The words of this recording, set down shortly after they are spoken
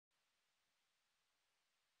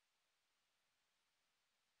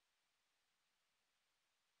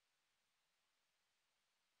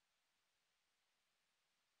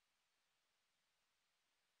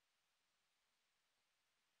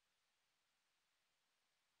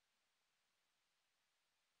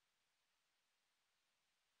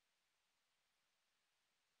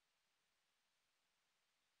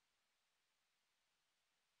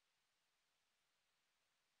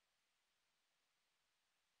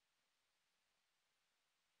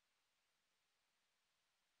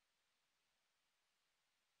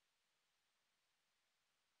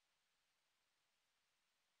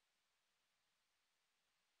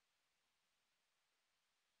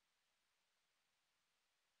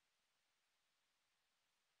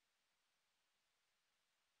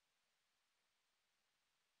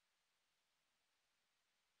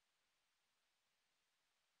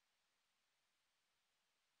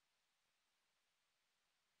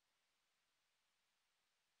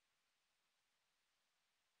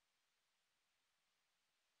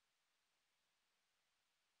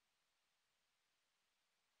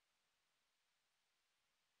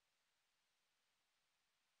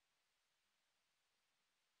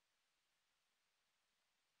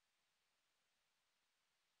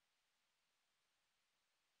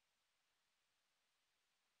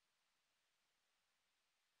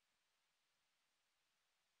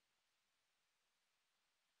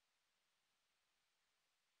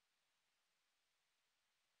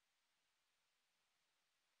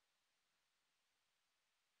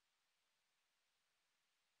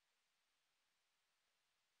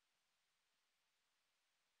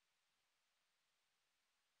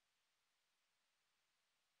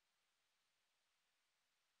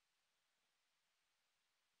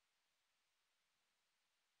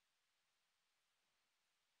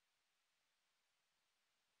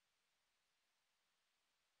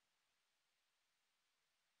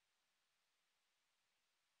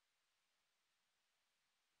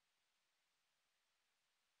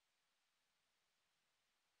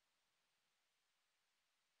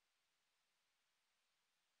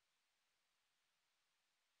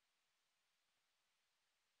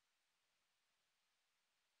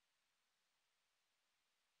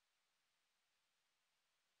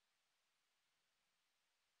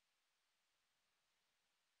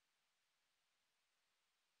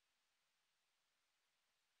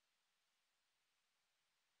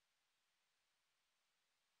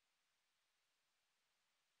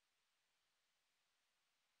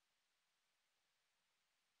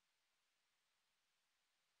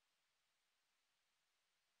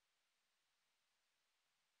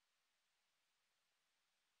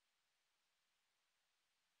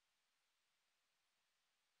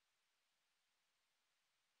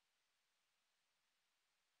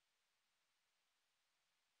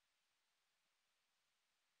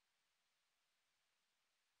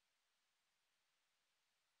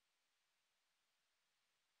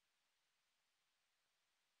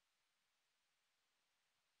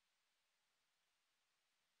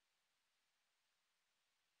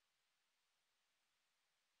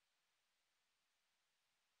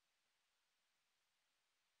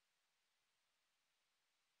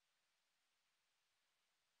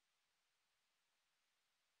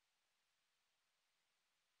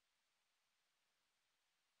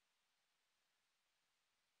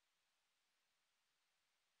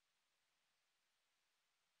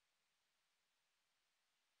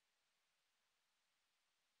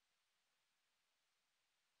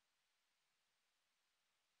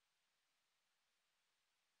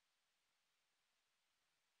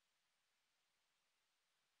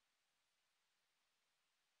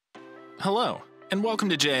Hello, and welcome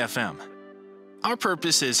to JFM. Our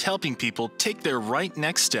purpose is helping people take their right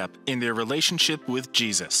next step in their relationship with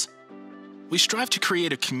Jesus. We strive to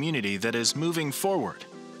create a community that is moving forward,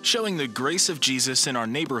 showing the grace of Jesus in our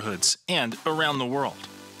neighborhoods and around the world.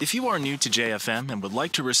 If you are new to JFM and would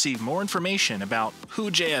like to receive more information about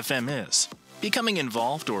who JFM is, becoming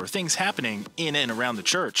involved, or things happening in and around the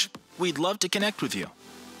church, we'd love to connect with you.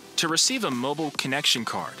 To receive a mobile connection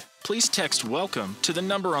card, please text WELCOME to the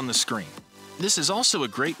number on the screen. This is also a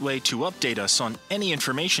great way to update us on any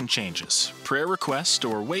information changes, prayer requests,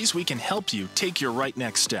 or ways we can help you take your right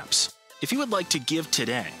next steps. If you would like to give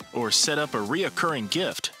today or set up a reoccurring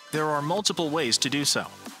gift, there are multiple ways to do so.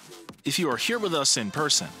 If you are here with us in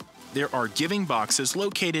person, there are giving boxes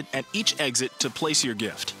located at each exit to place your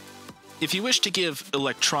gift. If you wish to give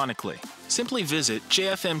electronically, simply visit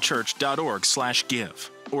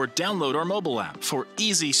jfmchurch.org/give or download our mobile app for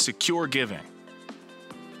easy, secure giving.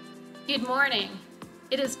 Good morning.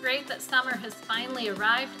 It is great that summer has finally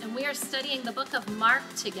arrived and we are studying the book of Mark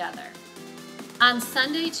together. On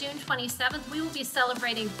Sunday, June 27th, we will be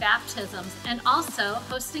celebrating baptisms and also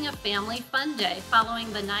hosting a family fun day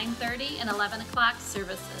following the 9:30 and 11 o'clock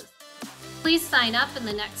services. Please sign up in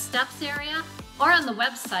the Next Steps area or on the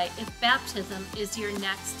website if baptism is your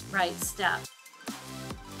next right step.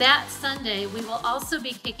 That Sunday, we will also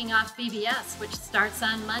be kicking off VBS, which starts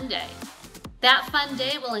on Monday. That fun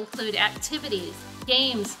day will include activities,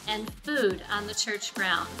 games, and food on the church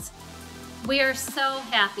grounds. We are so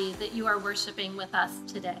happy that you are worshiping with us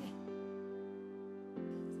today.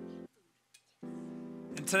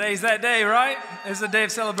 And today's that day, right? It's a day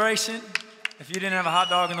of celebration. If you didn't have a hot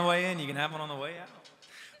dog on the way in, you can have one on the way out.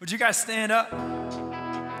 Would you guys stand up?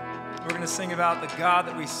 We're going to sing about the God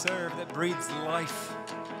that we serve that breathes life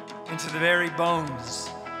into the very bones.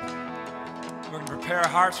 We're going to prepare our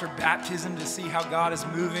hearts for baptism to see how God is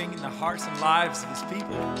moving in the hearts and lives of His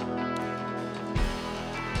people.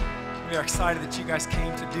 We are excited that you guys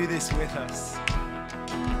came to do this with us.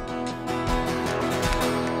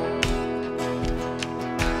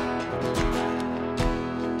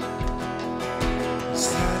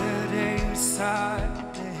 Saturday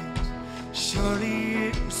silence, surely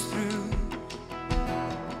it was through.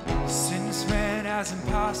 Since when has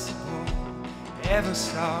impossible ever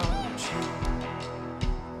stopped you?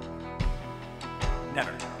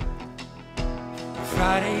 Never.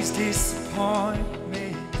 Friday's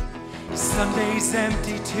disappointment, Sunday's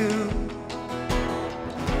empty too.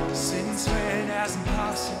 Since when has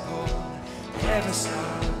impossible ever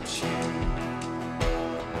stopped you?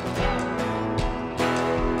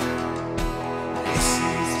 This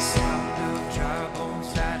is the sound of dry bones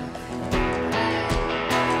rattling.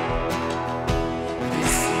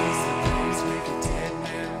 This is the place where the dead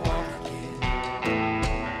men walk again.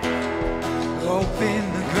 Open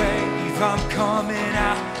the grave, I'm coming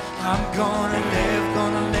out. I'm gonna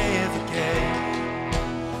live again.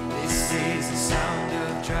 This is the sound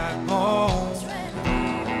of dry bones.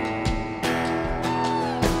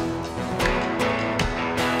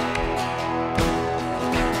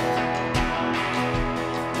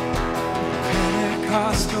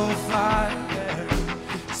 Pentecostal fire,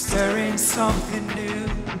 stirring something new.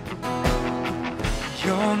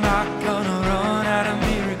 You're not gonna run out of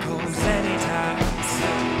miracles anytime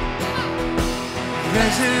soon.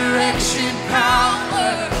 Resurrection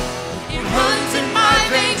power, it runs in my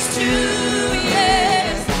veins too,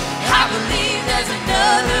 yes. I believe there's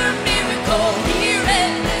another miracle here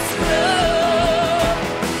in this room.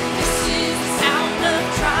 This is the sound of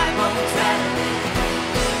dry bones rattling.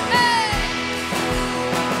 Hey!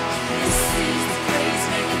 This is the praise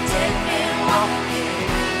making dead men walk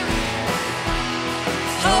again.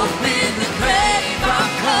 Hope in the grave,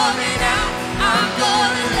 I'm coming out. I'm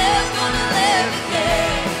gonna live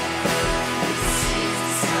again. This is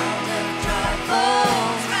the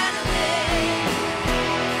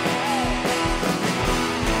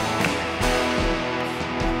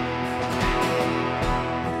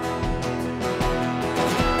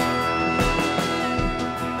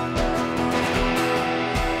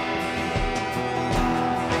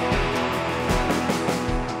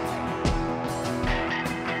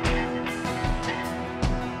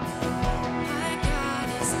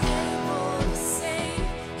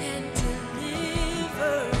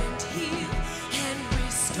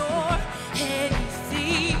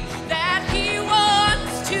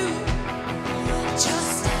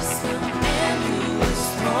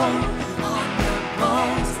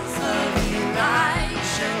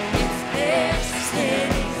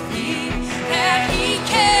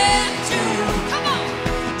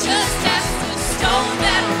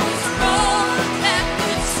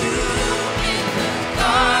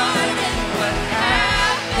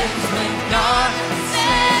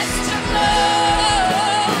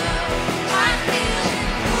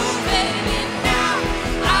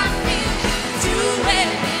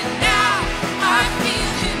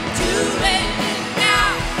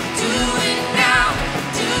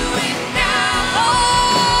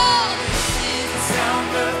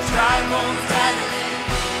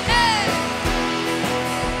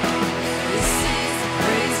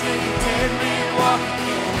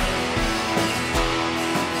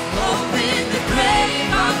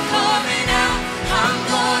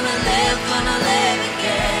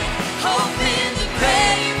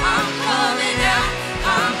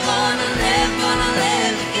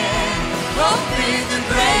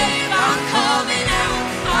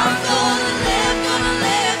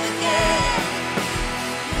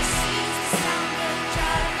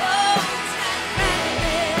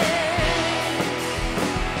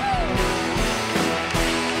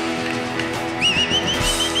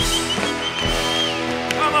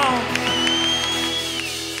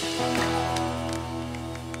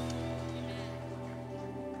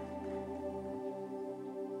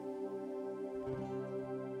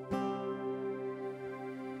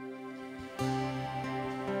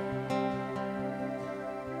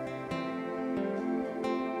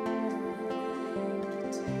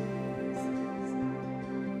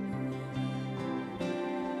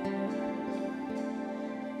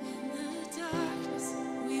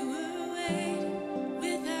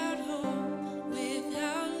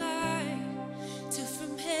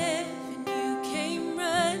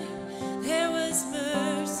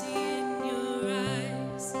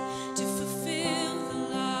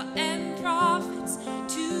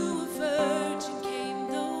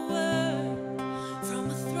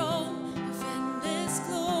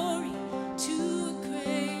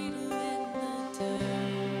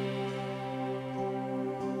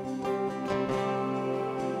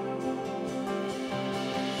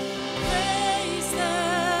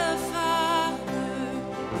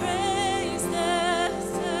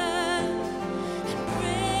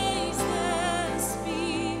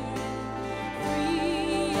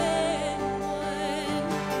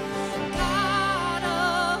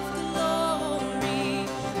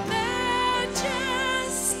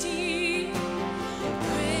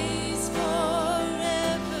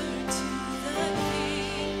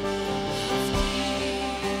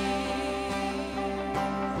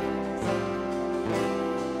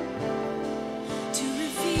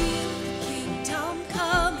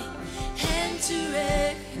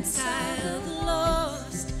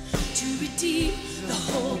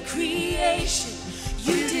whole creation.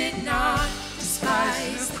 You did not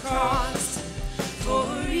despise the cross, for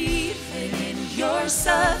even in your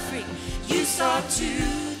suffering, you saw to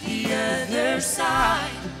the other side.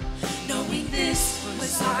 Knowing this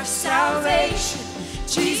was our salvation,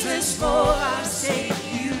 Jesus, for our sake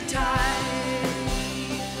you died.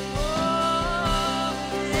 Oh,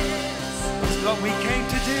 yes. It's what we came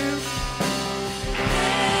to do.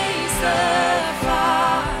 Praise the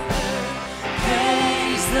Father,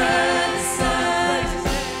 praise the Son,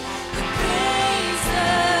 and praise the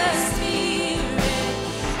Spirit,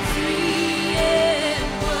 three in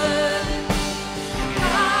one.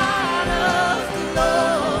 God of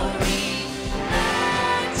glory,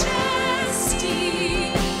 majesty,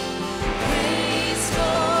 praise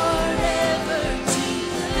forever to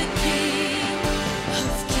the King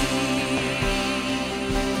of Kings.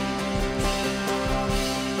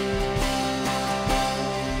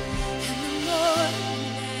 And the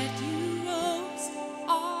morning that you rose,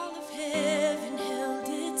 all of heaven held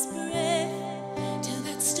its breath, till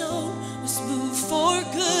that stone was moved for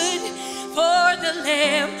good, for the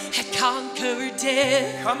Lamb had conquered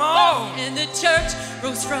death. Come on. And the church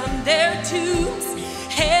rose from their tombs,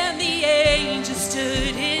 and the angels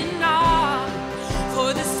stood in awe,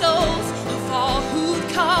 for the souls of all who'd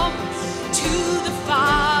come to the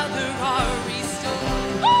Father are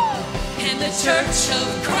restored. And the church of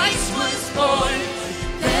Christ was born.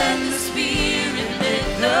 Then the Spirit lit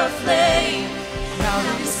the flame. Now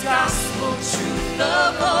this gospel truth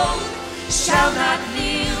of old shall not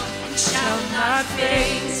kneel and shall not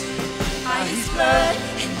faint. By his blood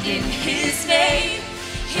and in his name,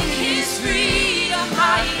 in his freedom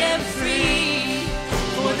I am free.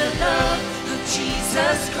 For the love of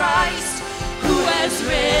Jesus Christ, who has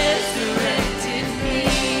resurrected me.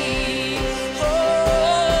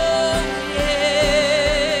 Oh, yes.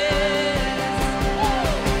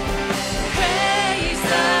 Praise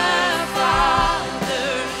the Father,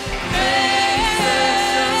 praise the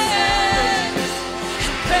Son,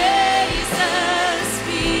 and praise the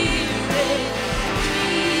Spirit,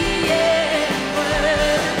 three in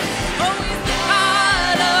one. Oh, he's the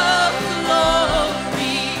God of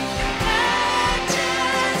glory, majesty,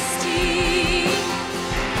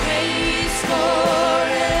 praise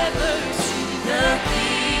forever to the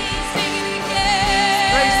King. Sing it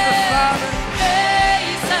again. Praise the Father.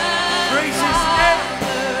 Praise the Praise his name.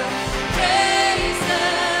 Father, praise the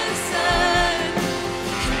Son,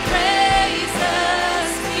 and praise the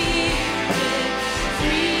Spirit,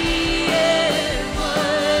 three in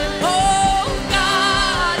one. Oh,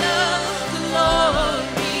 God of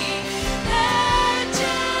glory, majesty,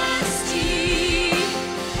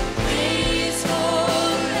 praise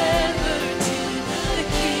forever to the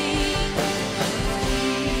King of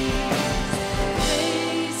Kings.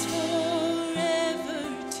 Praise forever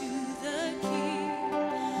to the King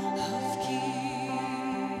of Kings.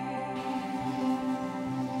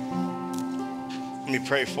 Let me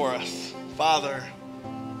pray for us. Father,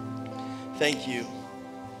 thank you.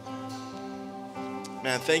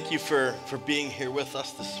 Man, thank you for being here with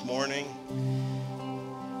us this morning.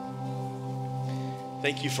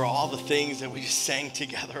 Thank you for all the things that we just sang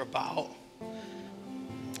together about.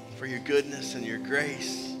 For your goodness and your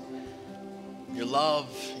grace, your love,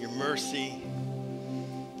 your mercy.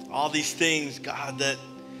 All these things, God, that,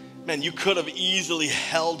 man, you could have easily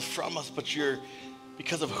held from us, but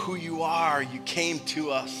because of who you are, you came to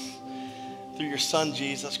us through your Son,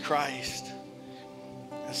 Jesus Christ.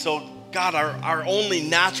 And so, God, our only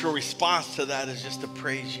natural response to that is just to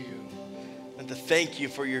praise you and to thank you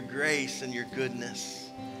for your grace and your goodness.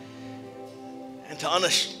 And to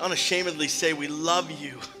unashamedly say we love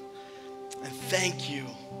you and thank you.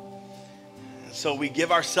 And so we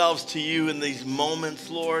give ourselves to you in these moments,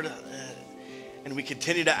 Lord, and we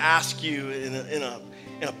continue to ask you in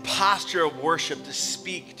a posture of worship to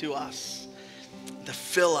speak to us, to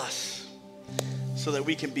fill us, so that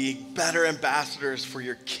we can be better ambassadors for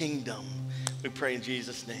your kingdom. We pray in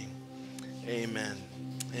Jesus' name. Amen.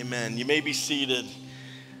 Amen. You may be seated.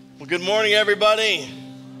 Well, good morning, everybody.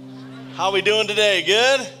 How are we doing today?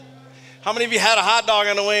 Good? How many of you had a hot dog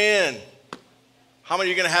on the way in? How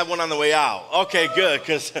many of you are going to have one on the way out? Okay, good,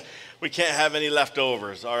 because we can't have any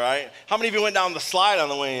leftovers, all right? How many of you went down the slide on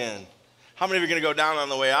the way in? How many of you are going to go down on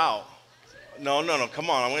the way out? No, come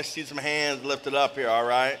on. I'm going to see some hands lifted up here, all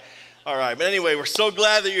right? All right, but anyway, we're so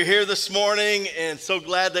glad that you're here this morning and so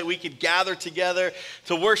glad that we could gather together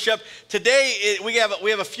to worship. Today, we have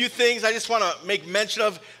a few things I just want to make mention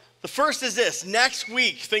of. The first is this. Next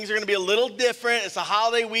week, things are going to be a little different. It's a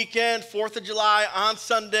holiday weekend, 4th of July on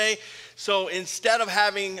Sunday. So instead of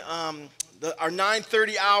having Our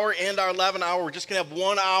 9:30 hour and our 11 hour, we're just going to have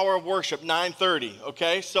 1 hour of worship, 9:30,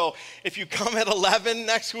 okay? So if you come at 11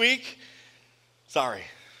 next week, sorry,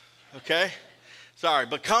 okay? Sorry,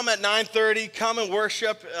 but come at 9:30, come and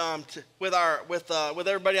worship with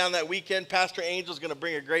everybody on that weekend. Pastor Angel's going to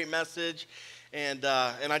bring a great message. And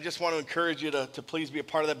I just want to encourage you to please be a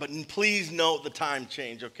part of that. But please note the time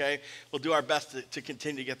change, okay? We'll do our best to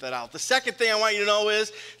continue to get that out. The second thing I want you to know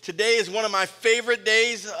is today is one of my favorite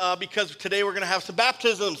days because today we're going to have some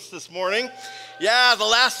baptisms this morning. Yeah, the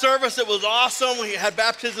last service, it was awesome. We had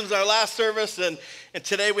baptisms in our last service. And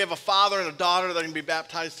today we have a father and a daughter that are going to be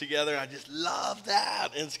baptized together. I just love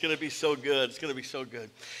that. And it's going to be so good. It's going to be so good.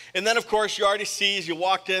 And then, of course, you already see as you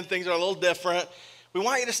walked in, things are a little different. We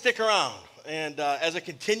want you to stick around. And as a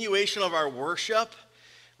continuation of our worship,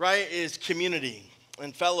 right, is community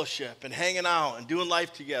and fellowship and hanging out and doing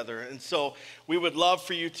life together. And so we would love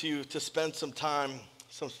for you to spend some time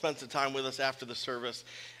with us after the service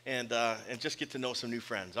and just get to know some new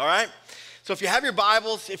friends, all right? So if you have your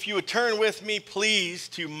Bibles, if you would turn with me, please,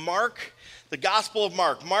 to Mark, the Gospel of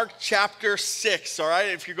Mark, Mark chapter 6, all right?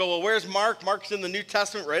 If you go, well, where's Mark? Mark's in the New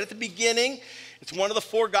Testament right at the beginning. It's one of the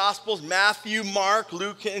four Gospels, Matthew, Mark,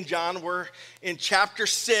 Luke, and John. We're in chapter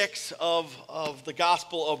 6 of the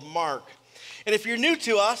Gospel of Mark. And if you're new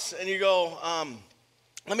to us and you go,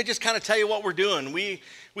 let me just kind of tell you what we're doing. We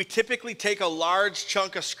typically take a large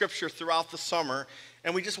chunk of Scripture throughout the summer,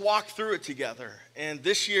 and we just walk through it together. And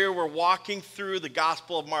this year, we're walking through the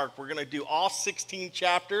Gospel of Mark. We're going to do all 16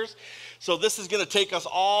 chapters. So this is going to take us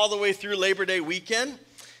all the way through Labor Day weekend.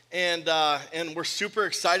 And we're super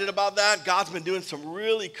excited about that. God's been doing some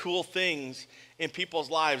really cool things in people's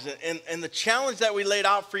lives. And the challenge that we laid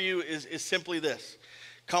out for you is simply this.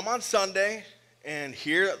 Come on Sunday and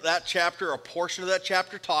hear that chapter, a portion of that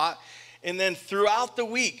chapter taught. And then throughout the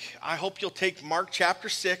week, I hope you'll take Mark chapter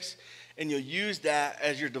 6 and you'll use that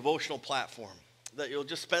as your devotional platform. That you'll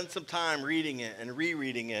just spend some time reading it and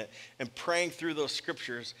rereading it and praying through those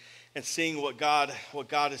scriptures and seeing what God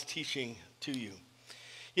is teaching to you.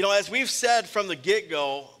 You know, as we've said from the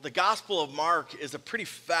get-go, the Gospel of Mark is a pretty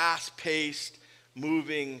fast-paced,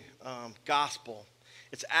 moving gospel.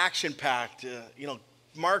 It's action-packed.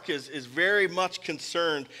 Mark is very much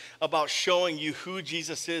concerned about showing you who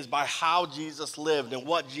Jesus is by how Jesus lived and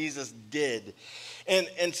what Jesus did.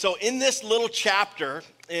 And so in this little chapter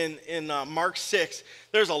in Mark 6,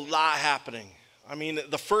 there's a lot happening. I mean,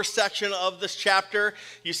 the first section of this chapter,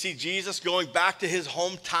 you see Jesus going back to his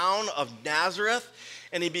hometown of Nazareth.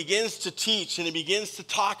 And he begins to teach and he begins to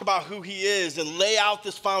talk about who he is and lay out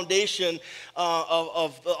this foundation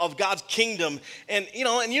of God's kingdom. And you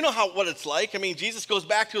know what it's like. I mean, Jesus goes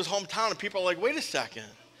back to his hometown and people are like, wait a second.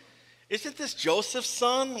 Isn't this Joseph's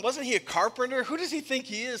son? Wasn't he a carpenter? Who does he think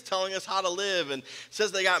he is telling us how to live? And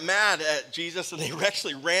says they got mad at Jesus and they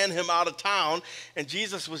actually ran him out of town. And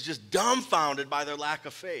Jesus was just dumbfounded by their lack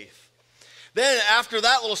of faith. Then after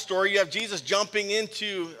that little story, you have Jesus jumping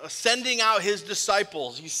into sending out his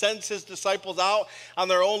disciples. He sends his disciples out on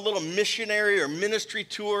their own little missionary or ministry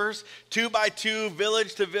tours, 2 by 2,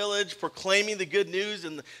 village to village, proclaiming the good news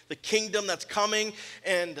and the kingdom that's coming.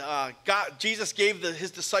 And Jesus gave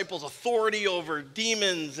his disciples authority over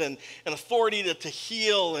demons and authority to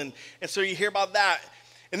heal. And so you hear about that.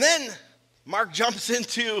 And then Mark jumps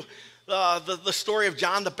into the story of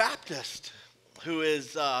John the Baptist, who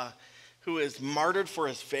is martyred for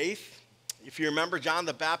his faith. If you remember, John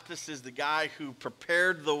the Baptist is the guy who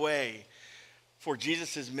prepared the way for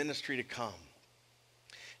Jesus' ministry to come.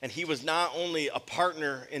 And he was not only a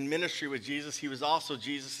partner in ministry with Jesus, he was also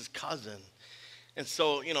Jesus' cousin. And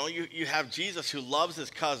so, you have Jesus who loves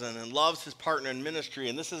his cousin and loves his partner in ministry.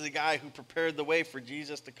 And this is a guy who prepared the way for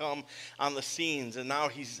Jesus to come on the scenes. And now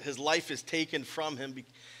his life is taken from him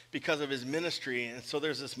because of his ministry. And so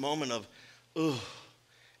there's this moment of,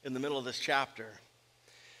 in the middle of this chapter.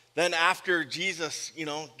 Then after Jesus,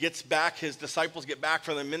 gets back, his disciples get back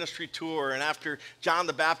from the ministry tour, and after John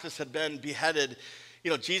the Baptist had been beheaded,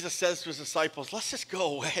 Jesus says to his disciples, let's just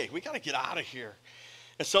go away. We got to get out of here.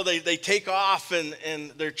 And so they take off,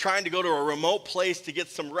 and they're trying to go to a remote place to get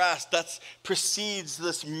some rest. That precedes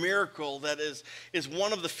this miracle that is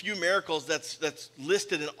one of the few miracles that's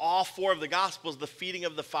listed in all 4 of the Gospels, the feeding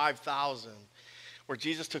of the 5,000. Where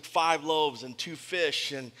Jesus took 5 loaves and 2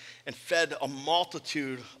 fish and fed a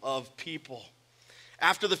multitude of people.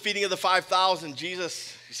 After the feeding of the 5,000,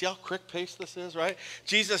 Jesus, you see how quick paced this is, right?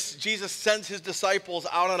 Jesus sends his disciples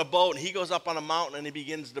out on a boat and he goes up on a mountain and he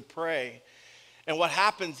begins to pray. And what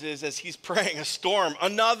happens is, as he's praying, a storm,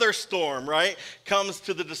 another storm, right, comes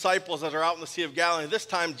to the disciples that are out in the Sea of Galilee. This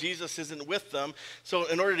time, Jesus isn't with them. So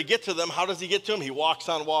in order to get to them, how does he get to them? He walks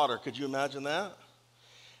on water. Could you imagine that?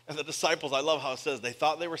 And the disciples, I love how it says, they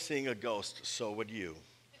thought they were seeing a ghost. So would you,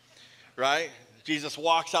 right? Jesus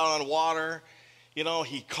walks out on water. You know,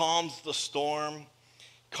 he calms the storm,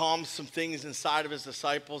 calms some things inside of his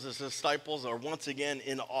disciples. His disciples are once again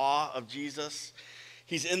in awe of Jesus.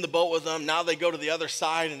 He's in the boat with them. Now they go to the other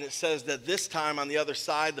side, and it says that this time on the other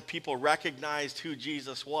side, the people recognized who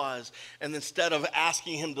Jesus was. And instead of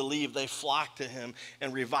asking him to leave, they flocked to him,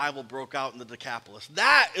 and revival broke out in the Decapolis.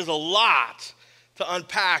 That is a lot to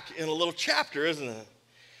unpack in a little chapter, isn't it?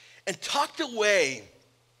 And tucked away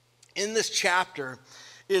in this chapter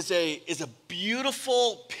is a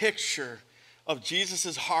beautiful picture of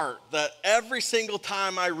Jesus' heart that every single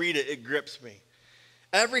time I read it, it grips me.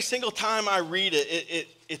 Every single time I read it,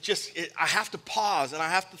 I have to pause and I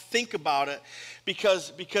have to think about it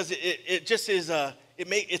because it just is I'm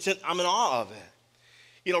in awe of it.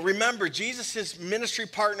 You know, remember, Jesus' ministry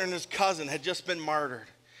partner and his cousin had just been martyred.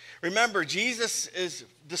 Remember, Jesus'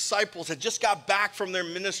 disciples had just got back from their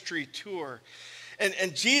ministry tour.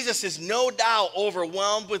 And Jesus is no doubt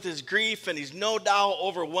overwhelmed with his grief, and he's no doubt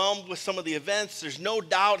overwhelmed with some of the events. There's no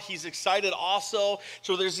doubt he's excited also.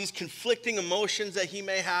 So there's these conflicting emotions that he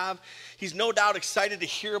may have. He's no doubt excited to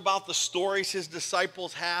hear about the stories his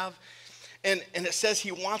disciples have. And it says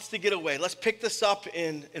he wants to get away. Let's pick this up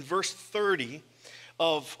in verse 30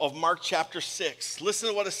 of Mark chapter 6. Listen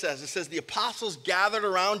to what it says. It says, the apostles gathered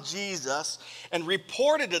around Jesus and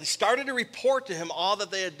started to report to him all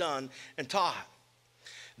that they had done and taught.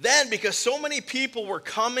 Then, because so many people were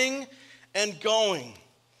coming and going,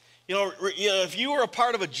 you know, if you were a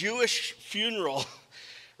part of a Jewish funeral,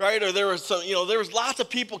 right, or there was lots of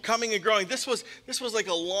people coming and going. This was like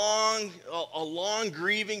a long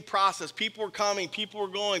grieving process. People were coming, people were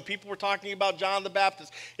going, people were talking about John the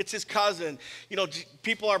Baptist. It's his cousin. You know,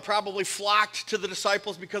 people are probably flocked to the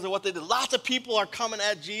disciples because of what they did. Lots of people are coming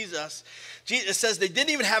at Jesus. It says they didn't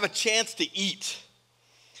even have a chance to eat.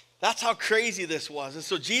 That's how crazy this was. And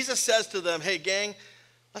so Jesus says to them, hey, gang,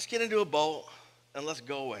 let's get into a boat and let's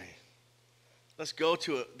go away. Let's go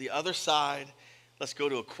to the other side. Let's go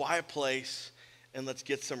to a quiet place and let's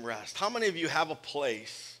get some rest. How many of you have a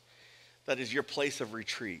place that is your place of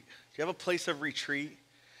retreat? Do you have a place of retreat?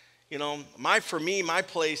 You know, for me, my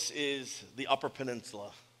place is the Upper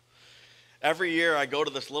Peninsula. Every year I go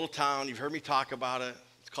to this little town. You've heard me talk about it.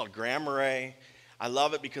 It's called Grand Marais. I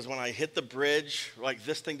love it because when I hit the bridge, like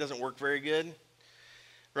this thing doesn't work very good,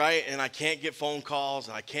 right? And I can't get phone calls,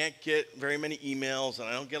 and I can't get very many emails, and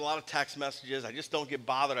I don't get a lot of text messages. I just don't get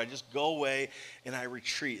bothered. I just go away and I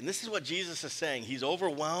retreat. And this is what Jesus is saying. He's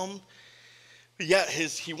overwhelmed, but yet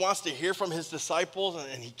he wants to hear from his disciples,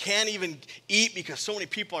 and he can't even eat because so many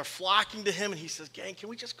people are flocking to him. And he says, gang, can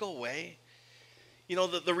we just go away? You know,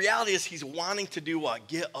 the reality is he's wanting to do what?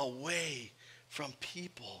 Get away from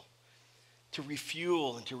people, to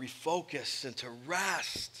refuel and to refocus and to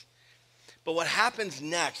rest. But what happens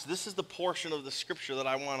next, this is the portion of the scripture that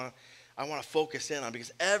I want to focus in on,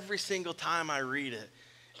 because every single time I read it,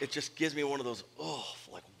 it just gives me one of those,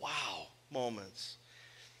 like wow moments.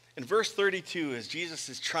 In verse 32, as Jesus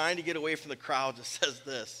is trying to get away from the crowds, it says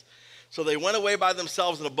this. So they went away by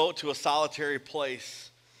themselves in a boat to a solitary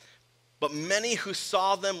place. But many who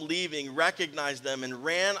saw them leaving recognized them and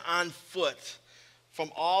ran on foot from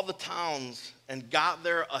all the towns and got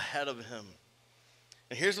there ahead of him.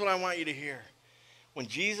 And here's what I want you to hear. When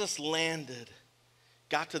Jesus landed,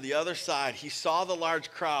 got to the other side, he saw the large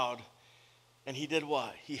crowd, and he did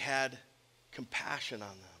what? He had compassion on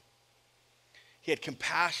them. He had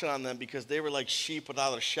compassion on them because they were like sheep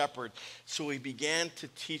without a shepherd. So he began to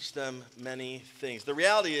teach them many things. The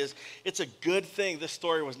reality is, it's a good thing this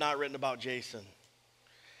story was not written about Jason.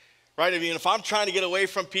 Right? I mean, if I'm trying to get away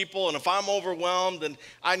from people and if I'm overwhelmed and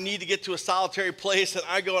I need to get to a solitary place and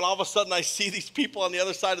I go and all of a sudden I see these people on the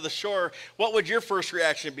other side of the shore, what would your first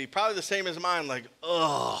reaction be? Probably the same as mine, like,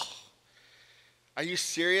 ugh. Are you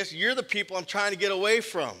serious? You're the people I'm trying to get away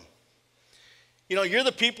from. You know, you're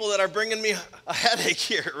the people that are bringing me a headache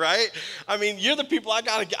here, right? I mean, you're the people I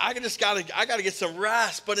gotta get some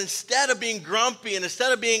rest. But instead of being grumpy and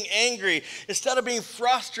instead of being angry, instead of being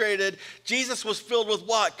frustrated, Jesus was filled with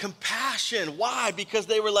what? Compassion. Why? Because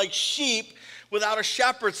they were like sheep without a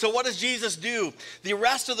shepherd. So what does Jesus do? The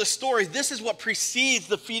rest of the story, this is what precedes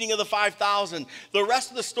the feeding of the 5,000. The rest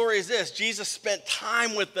of the story is this. Jesus spent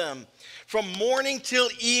time with them from morning till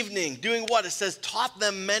evening, doing what? It says, taught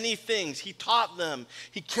them many things. He taught them.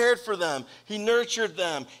 He cared for them. He nurtured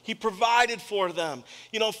them. He provided for them.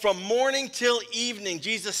 You know, from morning till evening,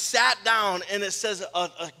 Jesus sat down, and it says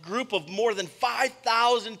a group of more than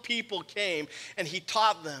 5,000 people came, and he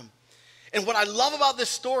taught them. And what I love about this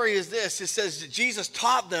story is this. It says that Jesus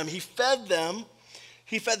taught them. He fed them.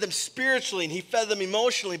 He fed them spiritually, and he fed them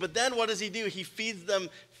emotionally. But then what does he do? He feeds them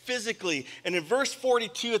physically. And in verse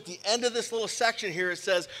 42, at the end of this little section here, it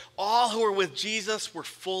says, all who were with Jesus were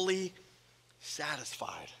fully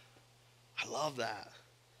satisfied. I love that.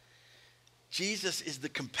 Jesus is the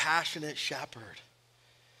compassionate shepherd.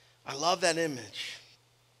 I love that image.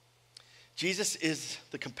 Jesus is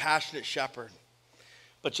the compassionate shepherd.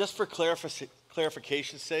 But just for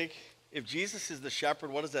clarification's sake, if Jesus is the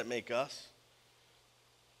shepherd, what does that make us?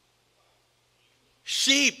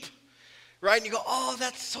 Sheep, right? And you go, oh,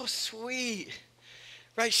 that's so sweet,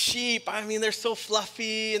 right? Sheep, I mean, they're so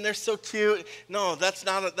fluffy and they're so cute. No, that's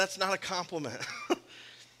not a compliment.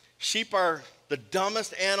 Sheep are the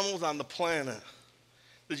dumbest animals on the planet.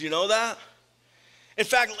 Did you know that? In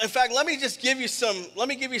fact, let me give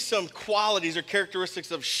you some qualities or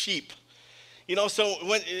characteristics of sheep. You know, so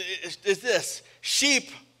is this, sheep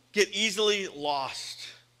get easily lost.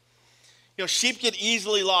 You know, sheep get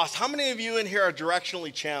easily lost. How many of you in here are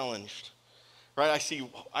directionally challenged? Right?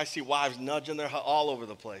 I see wives nudging their all over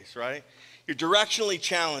the place, right? You're directionally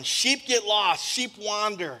challenged. Sheep get lost. Sheep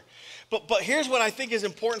wander. But here's what I think is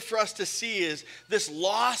important for us to see is this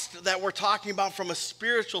lost that we're talking about from a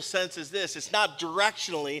spiritual sense is this. It's not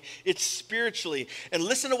directionally, it's spiritually. And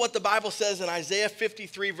listen to what the Bible says in Isaiah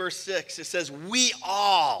 53 verse 6. It says, we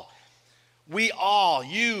all,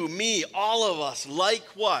 you, me, all of us, like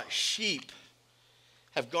what? Sheep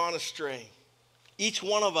have gone astray. Each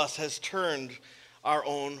one of us has turned our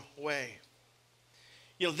own way.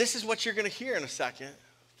 You know, this is what you're going to hear in a second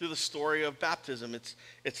through the story of baptism.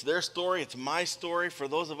 It's their story. It's my story. For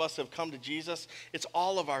those of us who have come to Jesus, it's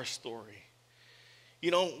all of our story. You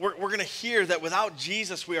know, we're going to hear that without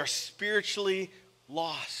Jesus, we are spiritually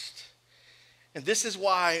lost. And this is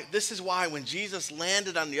why when Jesus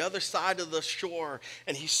landed on the other side of the shore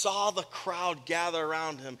and he saw the crowd gather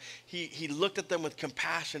around him, he looked at them with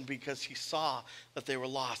compassion because he saw that they were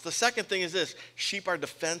lost. The second thing is this: sheep are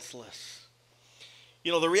defenseless.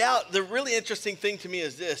 You know, the really interesting thing to me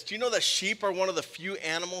is this. Do you know that sheep are one of the few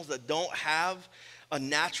animals that don't have a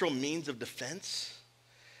natural means of defense?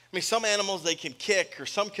 I mean, some animals, they can kick, or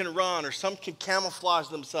some can run, or some can camouflage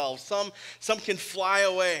themselves. Some can fly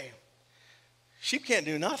away. Sheep can't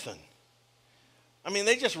do nothing. I mean,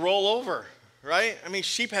 they just roll over, right? I mean,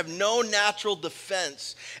 sheep have no natural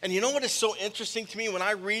defense. And you know what is so interesting to me when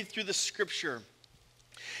I read through the scripture?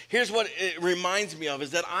 Here's what it reminds me of,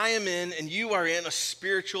 is that I am in and you are in a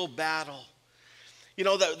spiritual battle. You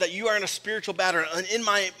know, that you are in a spiritual battle. And in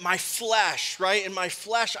my flesh, right? In my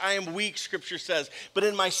flesh, I am weak, scripture says. But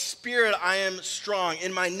in my spirit, I am strong.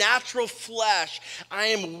 In my natural flesh, I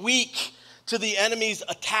am weak to the enemy's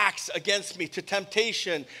attacks against me, to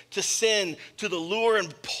temptation, to sin, to the lure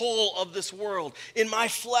and pull of this world. In my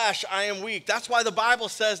flesh, I am weak. That's why the Bible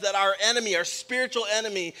says that our enemy, our spiritual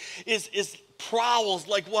enemy, is prowls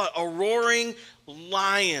like what? A roaring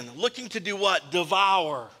lion, looking to do what?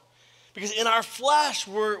 Devour. Because in our flesh,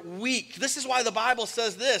 we're weak. This is why the Bible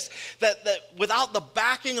says this, that without the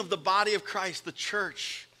backing of the body of Christ, the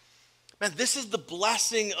church, man, this is the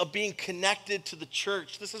blessing of being connected to the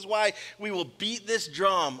church. This is why we will beat this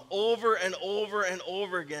drum over and over and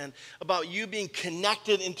over again about you being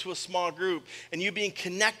connected into a small group and you being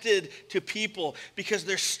connected to people, because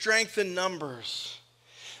there's strength in numbers.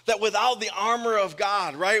 That without the armor of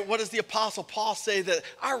God, right? What does the Apostle Paul say? That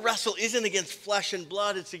our wrestle isn't against flesh and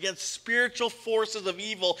blood. It's against spiritual forces of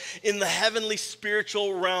evil in the heavenly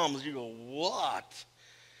spiritual realms. You go, what?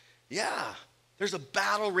 Yeah, there's a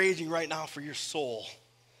battle raging right now for your soul.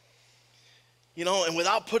 You know, and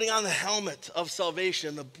without putting on the helmet of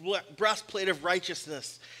salvation, the breastplate of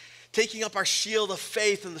righteousness, taking up our shield of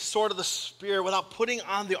faith and the sword of the Spirit, without putting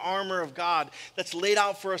on the armor of God that's laid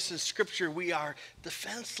out for us in Scripture, we are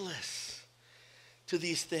defenseless to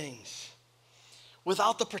these things.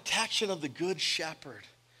 Without the protection of the Good Shepherd,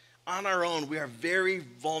 on our own, we are very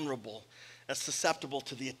vulnerable and susceptible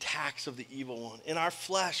to the attacks of the evil one. In our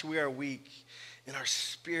flesh, we are weak. In our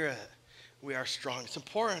spirit, we are strong. It's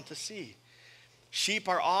important to see. Sheep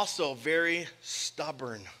are also very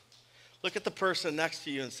stubborn. Look at the person next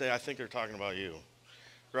to you and say, I think they're talking about you,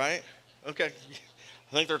 right? Okay.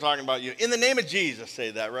 I think they're talking about you. In the name of Jesus,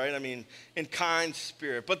 say that, right? I mean, in kind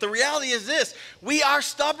spirit. But the reality is this: we are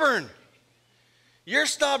stubborn. You're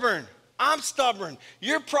stubborn. I'm stubborn.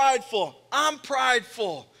 You're prideful. I'm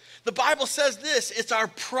prideful. The Bible says this: it's our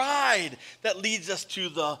pride that leads us to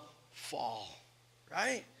the fall,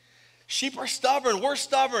 right? Sheep are stubborn. We're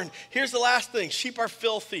stubborn. Here's the last thing: sheep are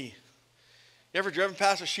filthy. You ever driven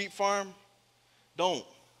past a sheep farm? Don't.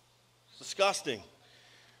 It's disgusting,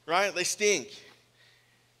 right? They stink.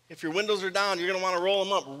 If your windows are down, you're going to want to roll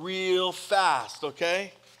them up real fast,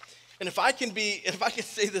 okay? And if I can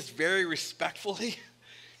say this very respectfully,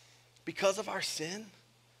 because of our sin,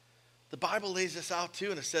 the Bible lays this out too,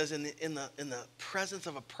 and it says in the presence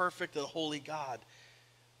of a perfect and holy God,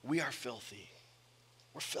 we are filthy.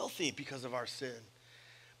 We're filthy because of our sin.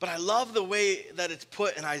 But I love the way that it's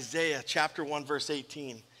put in Isaiah chapter 1, verse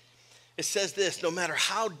 18. It says this: no matter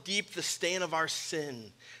how deep the stain of our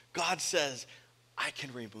sin, God says, I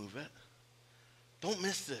can remove it. Don't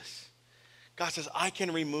miss this. God says, I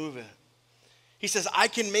can remove it. He says, I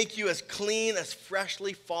can make you as clean as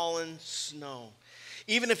freshly fallen snow.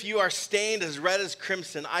 Even if you are stained as red as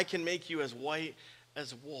crimson, I can make you as white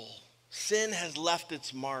as wool. Sin has left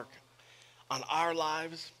its mark on our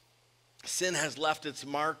lives. Sin has left its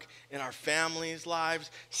mark in our families'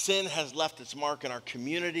 lives. Sin has left its mark in our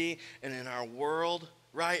community and in our world,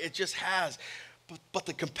 right? It just has. But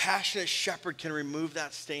the compassionate shepherd can remove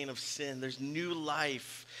that stain of sin. There's new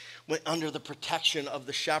life under the protection of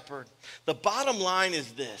the shepherd. The bottom line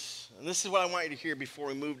is this, and this is what I want you to hear before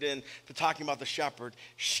we moved in to talking about the shepherd.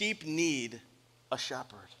 Sheep need a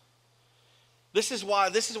shepherd. This is why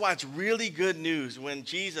it's really good news when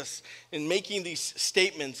Jesus, in making these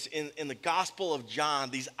statements in the Gospel of John,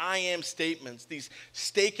 these I am statements, these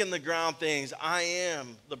stake in the ground things: I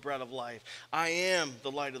am the bread of life. I am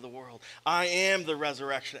the light of the world. I am the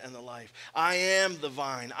resurrection and the life. I am the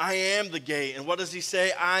vine. I am the gate. And what does he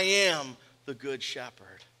say? I am the good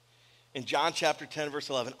shepherd. In John chapter 10, verse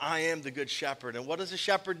 11, I am the good shepherd. And what does a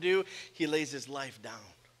shepherd do? He lays his life down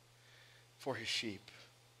for his sheep.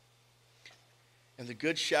 And the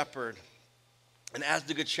good shepherd, and as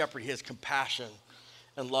the good shepherd, he has compassion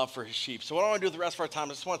and love for his sheep. So what I want to do with the rest of our time,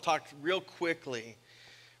 I just want to talk real quickly,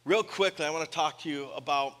 I want to talk to you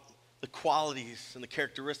about the qualities and the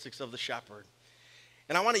characteristics of the shepherd.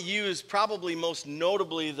 And I want to use probably most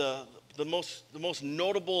notably the most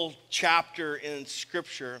notable chapter in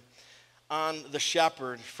Scripture on the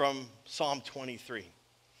shepherd from Psalm 23.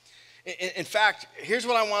 In fact, here's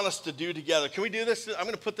what I want us to do together. Can we do this? I'm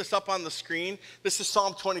going to put this up on the screen. This is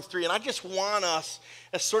Psalm 23, and I just want us,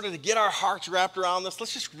 as sort of to get our hearts wrapped around this,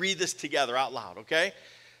 let's just read this together out loud, okay?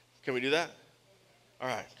 Can we do that? All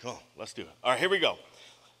right, cool. Let's do it. All right, here we go.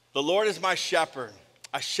 The Lord is my shepherd.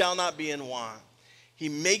 I shall not be in want. He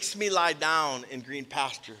makes me lie down in green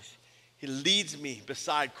pastures. He leads me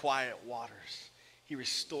beside quiet waters. He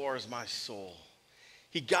restores my soul.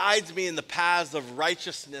 He guides me in the paths of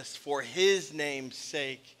righteousness for his name's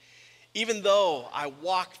sake. Even though I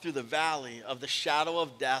walk through the valley of the shadow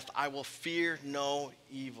of death, I will fear no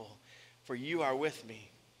evil, for you are with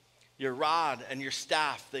me. Your rod and your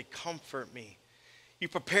staff, they comfort me. You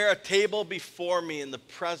prepare a table before me in the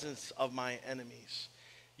presence of my enemies.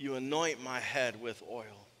 You anoint my head with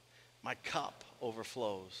oil. My cup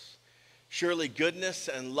overflows. Surely goodness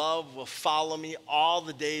and love will follow me all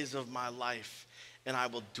the days of my life, and I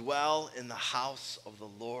will dwell in the house of the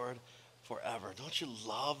Lord forever. Don't you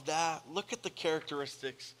love that? Look at the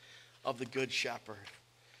characteristics of the good shepherd.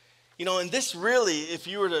 You know, and this really, if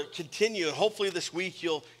you were to continue, and hopefully this week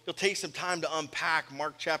you'll take some time to unpack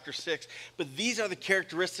Mark chapter 6, but these are the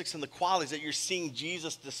characteristics and the qualities that you're seeing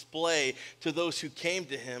Jesus display to those who came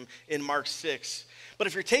to him in Mark 6. But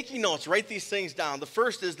if you're taking notes, write these things down. The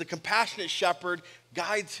first is the compassionate shepherd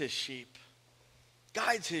guides his sheep.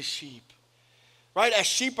 Guides his sheep. Right? As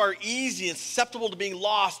sheep are easy and susceptible to being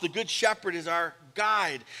lost, the good shepherd is our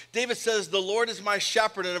guide. David says, the Lord is my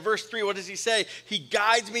shepherd. And in verse 3, what does he say? He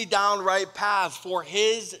guides me down right paths for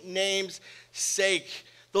his name's sake.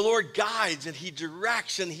 The Lord guides and he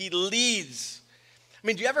directs and he leads. I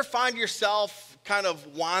mean, do you ever find yourself kind of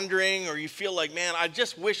wandering, or you feel like, man, I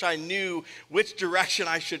just wish I knew which direction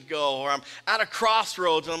I should go, or I'm at a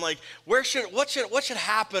crossroads and I'm like, what should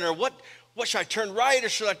happen, or what should I turn right or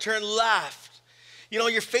should I turn left? You know,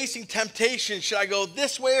 you're facing temptation. Should I go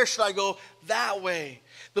this way or should I go that way?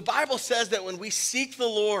 The Bible says that when we seek the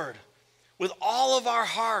Lord with all of our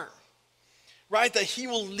heart, right, that he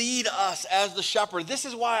will lead us as the shepherd. This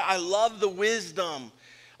is why I love the wisdom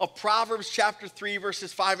of Proverbs chapter 3,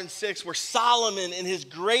 verses 5 and 6, where Solomon, in his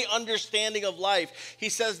great understanding of life, he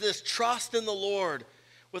says this: trust in the Lord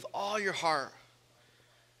with all your heart.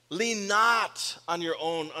 Lean not on your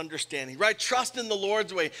own understanding, right? Trust in the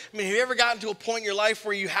Lord's way. I mean, have you ever gotten to a point in your life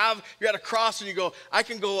where you're at a cross and you go, I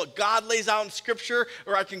can go what God lays out in Scripture,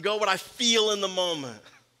 or I can go what I feel in the moment.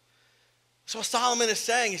 So what Solomon is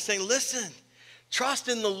saying, he's saying, listen, trust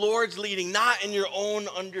in the Lord's leading, not in your own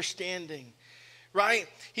understanding, right?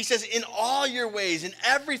 He says, in all your ways, in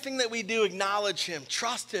everything that we do, acknowledge him,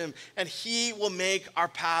 trust him, and he will make our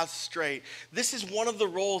paths straight. This is one of the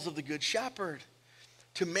roles of the Good Shepherd,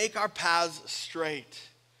 to make our paths straight.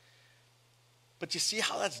 But you see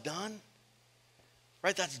how that's done?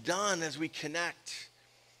 Right? That's done as we connect,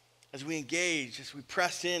 as we engage, as we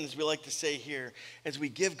press in, as we like to say here, as we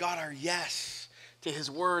give God our yes to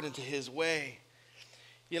his word and to his way.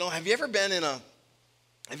 You know, have you ever been in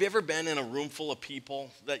a room full of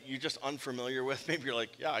people that you're just unfamiliar with? Maybe you're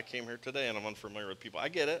like, yeah, I came here today and I'm unfamiliar with people. I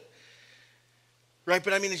get it. Right,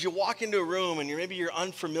 but I mean, as you walk into a room and maybe you're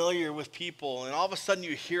unfamiliar with people, and all of a sudden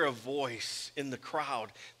you hear a voice in the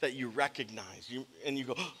crowd that you recognize, and you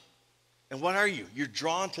go, oh, and what are you? You're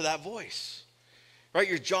drawn to that voice, right?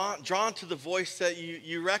 You're drawn to the voice that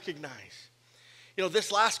you recognize. You know,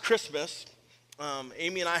 this last Christmas,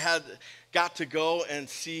 Amy and I got to go and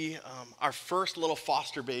see our first little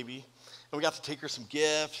foster baby, and we got to take her some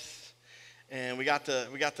gifts. And we got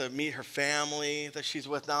to meet her family that she's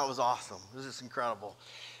with now. It was awesome. It was just incredible.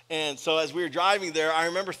 And so as we were driving there, I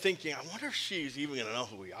remember thinking, I wonder if she's even going to know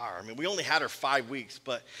who we are. I mean, we only had her 5 weeks,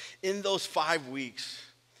 but in those 5 weeks,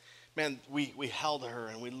 man, we held her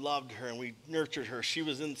and we loved her and we nurtured her. She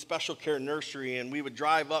was in special care nursery, and we would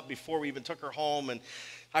drive up before we even took her home, and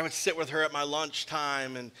I would sit with her at my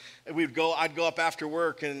lunchtime, and I'd go up after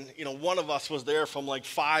work, and you know, one of us was there from like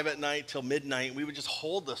 5 at night till midnight, and we would just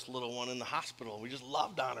hold this little one in the hospital. We just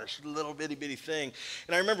loved on her. She's a little bitty thing.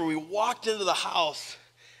 And I remember we walked into the house,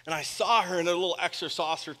 and I saw her in a little extra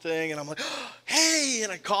saucer thing, and I'm like, oh, hey, and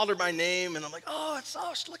I called her by name, and I'm like, oh,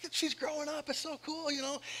 she's growing up. It's so cool, you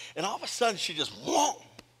know. And all of a sudden, she just, whoa.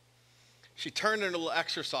 She turned in a little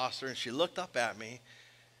extra saucer, and she looked up at me,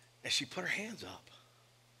 and she put her hands up.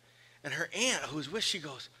 And her aunt, who's with, she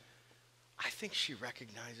goes, I think she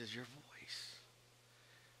recognizes your voice.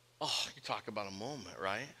 Oh, you talk about a moment,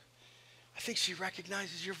 right? I think she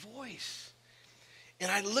recognizes your voice. And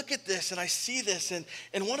I look at this and I see this, and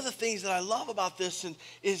one of the things that I love about this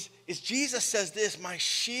is Jesus says this, my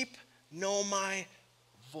sheep know my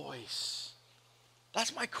voice.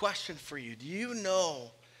 That's my question for you. Do you know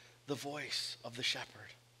the voice of the shepherd?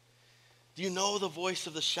 Do you know the voice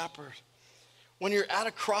of the shepherd? When you're at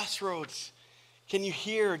a crossroads, can you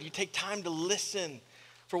hear? Do you take time to listen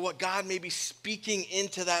for what God may be speaking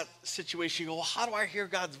into that situation? You go, well, how do I hear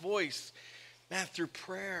God's voice? Man, through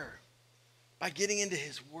prayer, by getting into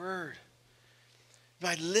his word,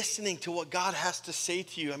 by listening to what God has to say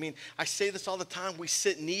to you. I mean, I say this all the time. We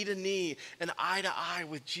sit knee to knee and eye to eye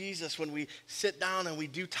with Jesus when we sit down and we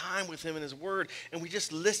do time with him in his word, and we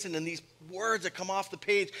just listen, and these words that come off the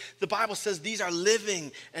page, the Bible says these are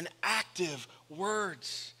living and active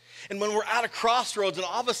words. And when we're at a crossroads, and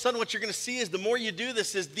all of a sudden what you're going to see is the more you do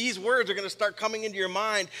this is these words are going to start coming into your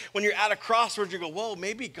mind. When you're at a crossroads, you go, whoa,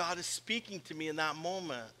 maybe God is speaking to me in that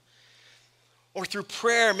moment. Or through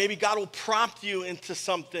prayer, maybe God will prompt you into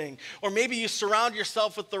something. Or maybe you surround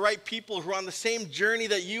yourself with the right people who are on the same journey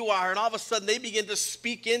that you are, and all of a sudden they begin to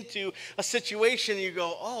speak into a situation, and you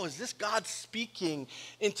go, oh, is this God speaking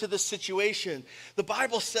into this situation? The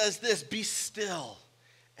Bible says this, be still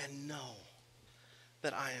and know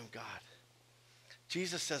that I am God.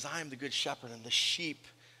 Jesus says, I am the good shepherd, and the sheep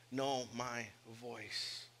know my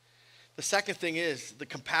voice. The second thing is the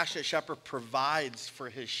compassionate shepherd provides for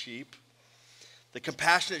his sheep. The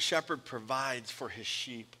compassionate shepherd provides for his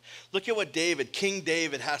sheep. Look at what King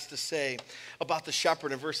David has to say about the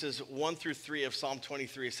shepherd in verses 1 through 3 of Psalm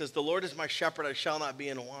 23. It says, the Lord is my shepherd, I shall not be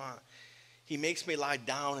in want. He makes me lie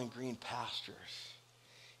down in green pastures.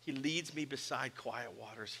 He leads me beside quiet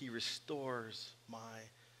waters. He restores my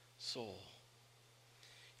soul.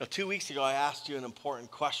 Now, 2 weeks ago, I asked you an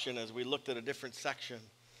important question as we looked at a different section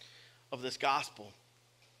of this gospel.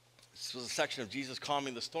 This was a section of Jesus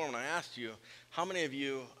calming the storm, and I asked you, how many of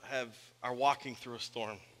you are walking through a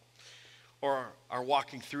storm, or are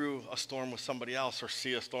walking through a storm with somebody else, or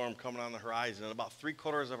see a storm coming on the horizon? And about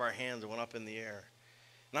 3/4 of our hands went up in the air.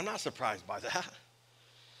 And I'm not surprised by that,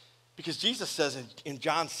 because Jesus says in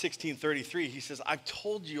John 16:33, he says, I've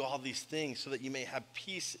told you all these things so that you may have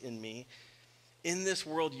peace in me. In this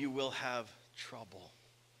world you will have trouble.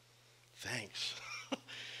 Thanks.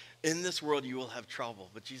 In this world you will have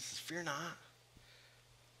trouble. But Jesus says, fear not.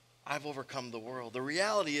 I've overcome the world. The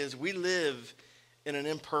reality is we live in an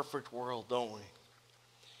imperfect world, don't we?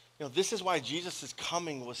 This is why Jesus'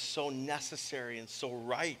 coming was so necessary and so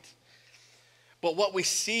right. But what we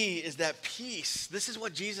see is that peace, this is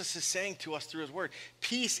what Jesus is saying to us through his word.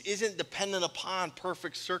 Peace isn't dependent upon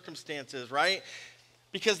perfect circumstances, right?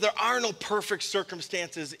 Because there are no perfect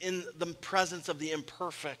circumstances in the presence of the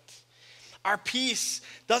imperfect. Our peace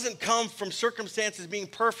doesn't come from circumstances being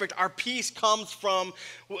perfect. Our peace comes from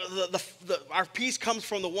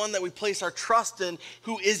the one that we place our trust in,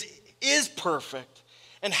 who is perfect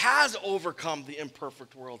and has overcome the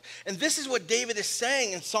imperfect world. And this is what David is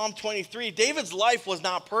saying in Psalm 23. David's life was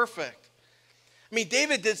not perfect.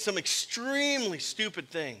 David did some extremely stupid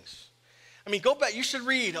things. Go back. You should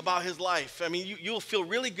read about his life. You'll feel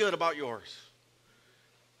really good about yours.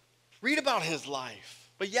 Read about his life.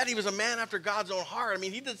 But yet he was a man after God's own heart.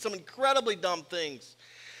 He did some incredibly dumb things.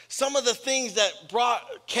 Some of the things that brought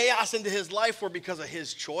chaos into his life were because of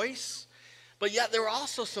his choice. But yet there were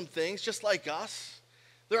also some things, just like us,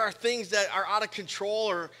 there are things that are out of control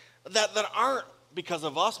or that aren't because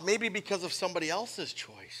of us, maybe because of somebody else's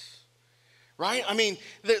choice, right?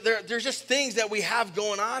 There's just things that we have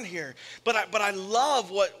going on here. But I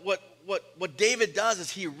love what David does is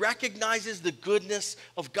he recognizes the goodness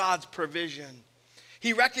of God's provision.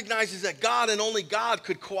 He recognizes that God and only God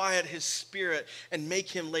could quiet his spirit and make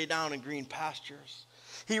him lay down in green pastures.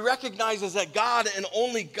 He recognizes that God and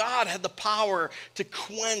only God had the power to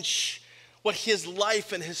quench what his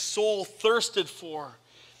life and his soul thirsted for,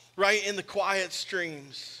 right, in the quiet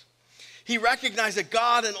streams. He recognized that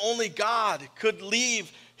God and only God could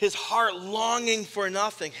leave his heart longing for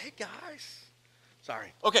nothing. Hey, guys.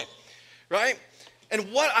 Sorry. Okay, right?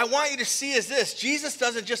 And what I want you to see is this. Jesus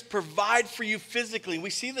doesn't just provide for you physically. We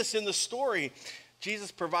see this in the story. Jesus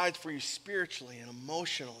provides for you spiritually and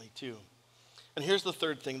emotionally too. And here's the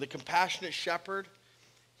third thing. The compassionate shepherd,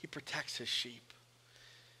 he protects his sheep.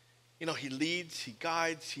 He leads, he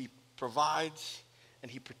guides, he provides, and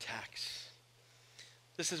he protects.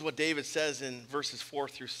 This is what David says in verses 4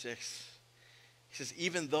 through 6. He says,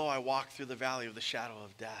 even though I walk through the valley of the shadow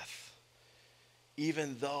of death,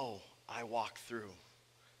 even though I walk through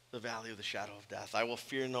the valley of the shadow of death, I will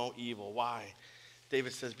fear no evil. Why?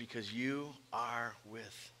 David says, because you are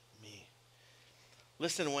with me.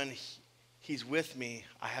 Listen, when he's with me,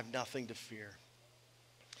 I have nothing to fear.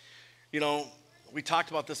 We talked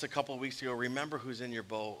about this a couple of weeks ago. Remember who's in your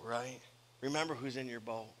boat, right? Remember who's in your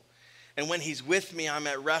boat. And when he's with me, I'm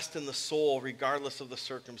at rest in the soul, regardless of the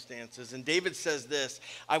circumstances. And David says this,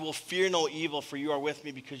 I will fear no evil, for you are with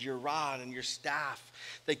me, because your rod and your staff,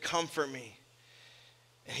 they comfort me.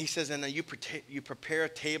 And he says, and you prepare a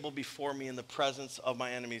table before me in the presence of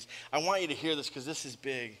my enemies. I want you to hear this, because this is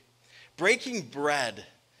big. Breaking bread,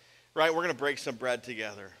 right? We're going to break some bread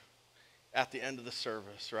together at the end of the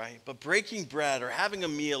service, right? But breaking bread or having a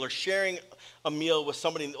meal or sharing a meal with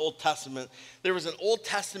somebody in the Old Testament, there was an Old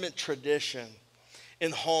Testament tradition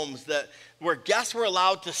in homes where guests were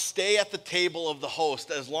allowed to stay at the table of the host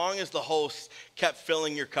as long as the host kept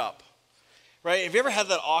filling your cup, right? Have you ever had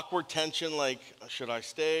that awkward tension, like, should I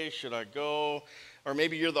stay, should I go? Or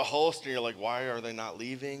maybe you're the host and you're like, why are they not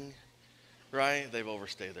leaving, right? They've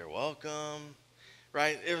overstayed their welcome.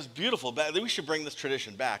 Right? It was beautiful. We should bring this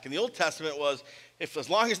tradition back. In the Old Testament was, as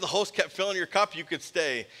long as the host kept filling your cup, you could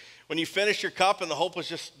stay. When you finished your cup and the host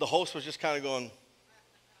was just kind of going,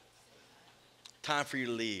 time for you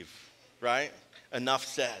to leave, right? Enough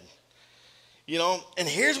said. And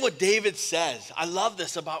here's what David says. I love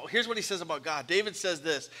this here's what he says about God. David says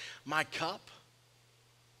this, my cup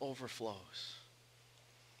overflows.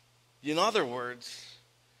 In other words,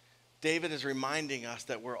 David is reminding us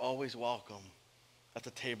that we're always welcome at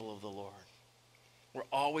the table of the Lord. We're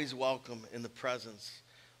always welcome in the presence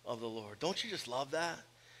of the Lord. Don't you just love that?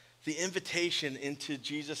 The invitation into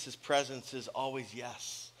Jesus' presence is always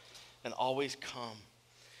yes and always come.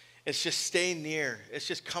 It's just stay near. It's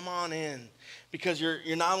just come on in, because you're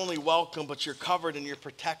not only welcome, but you're covered and you're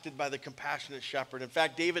protected by the compassionate shepherd. In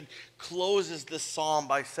fact, David closes this psalm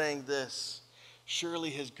by saying this, surely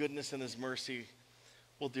his goodness and his mercy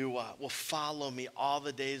will do what? Will follow me all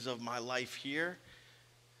the days of my life here,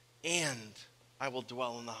 and I will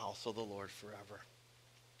dwell in the house of the Lord forever.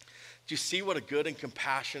 Do you see what a good and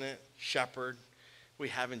compassionate shepherd we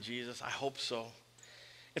have in Jesus? I hope so.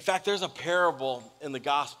 In fact, there's a parable in the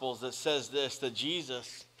Gospels that says this, that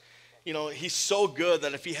Jesus, he's so good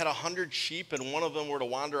that if he had 100 sheep and one of them were to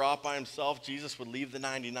wander off by himself, Jesus would leave the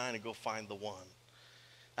 99 and go find the one.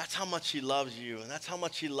 That's how much he loves you, and that's how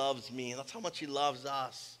much he loves me, and that's how much he loves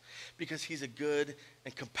us, because he's a good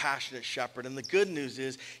and compassionate shepherd. And the good news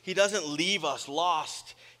is he doesn't leave us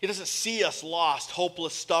lost. He doesn't see us lost,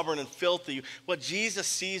 hopeless, stubborn, and filthy. What Jesus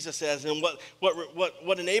sees us as, and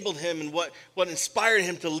what enabled him and what inspired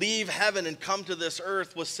him to leave heaven and come to this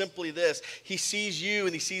earth was simply this. He sees you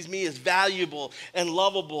and he sees me as valuable and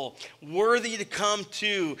lovable, worthy to come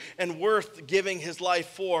to and worth giving his life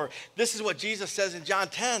for. This is what Jesus says in John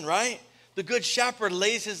 10, right? The good shepherd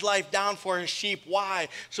lays his life down for his sheep. Why?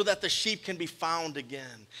 So that the sheep can be found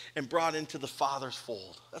again and brought into the Father's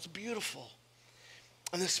fold. That's beautiful.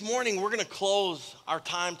 And this morning, we're going to close our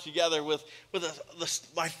time together with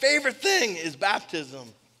my favorite thing is baptism.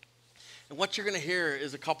 And what you're going to hear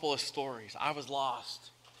is a couple of stories. I was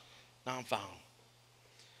lost. Now I'm found.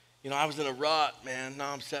 I was in a rut, man.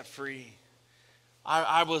 Now I'm set free.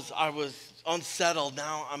 I was unsettled.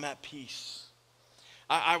 Now I'm at peace.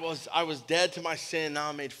 I was dead to my sin. Now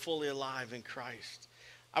I'm made fully alive in Christ.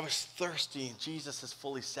 I was thirsty, and Jesus is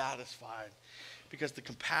fully satisfied because the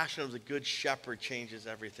compassion of the good shepherd changes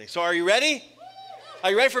everything. So are you ready?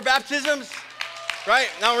 Are you ready for baptisms? Right?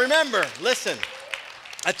 Now remember, listen.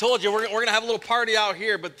 I told you we're going to have a little party out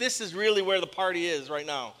here, but this is really where the party is right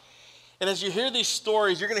now. And as you hear these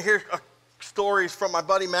stories, you're going to hear stories from my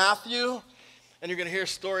buddy Matthew, and you're going to hear a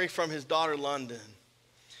story from his daughter London.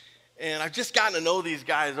 And I've just gotten to know these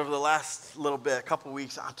guys over the last little bit, a couple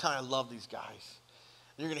weeks. I'm telling you, I love these guys.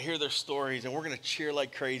 And you're going to hear their stories, and we're going to cheer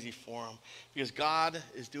like crazy for them because God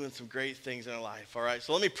is doing some great things in our life, all right?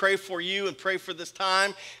 So let me pray for you and pray for this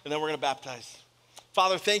time, and then we're going to baptize.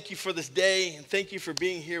 Father, thank you for this day, and thank you for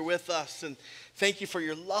being here with us, and thank you for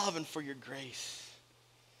your love and for your grace.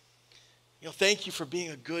 Thank you for being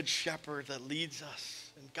a good shepherd that leads us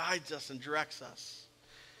and guides us and directs us.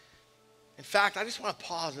 In fact, I just want to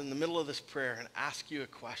pause in the middle of this prayer and ask you a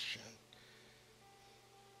question.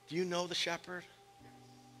 Do you know the shepherd?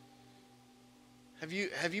 Have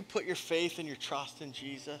you put your faith and your trust in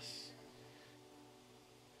Jesus?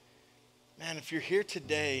 Man, if you're here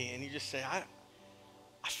today and you just say, I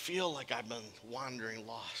feel like I've been wandering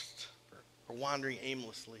lost or wandering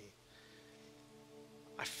aimlessly.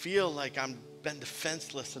 I feel like I've been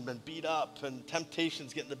defenseless and been beat up and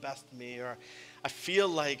temptation's getting the best of me, or I feel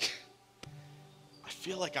like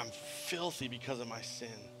I'm filthy because of my sin.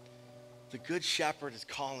 The good shepherd is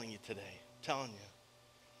calling you today, I'm telling you.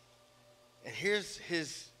 And here's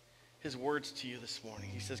his words to you this morning.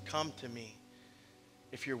 He says, come to me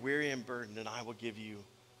if you're weary and burdened, and I will give you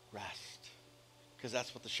rest. Because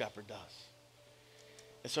that's what the shepherd does.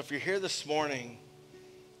 And so if you're here this morning,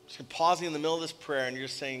 just pausing in the middle of this prayer, and you're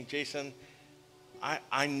just saying, Jason,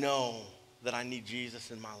 I know that I need Jesus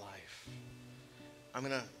in my life. I'm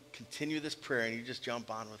going to continue this prayer, and you just jump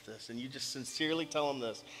on with this, and you just sincerely tell him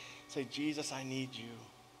this. Say, Jesus, I need you.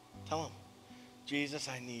 Tell him, Jesus,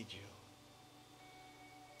 I need you.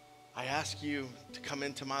 I ask you to come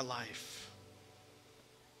into my life.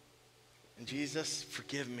 And Jesus,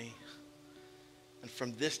 forgive me. And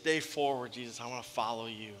from this day forward, Jesus, I want to follow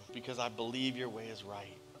you because I believe your way is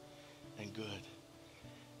right and good,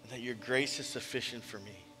 and that your grace is sufficient for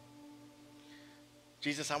me.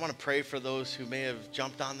 Jesus, I want to pray for those who may have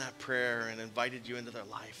jumped on that prayer and invited you into their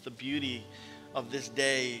life. The beauty of this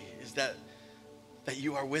day is that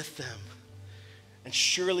you are with them. And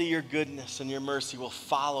surely your goodness and your mercy will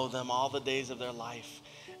follow them all the days of their life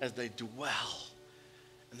as they dwell.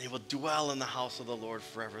 And they will dwell in the house of the Lord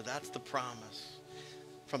forever. That's the promise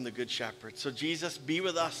from the Good Shepherd. So Jesus, be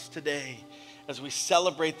with us today as we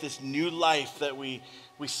celebrate this new life that we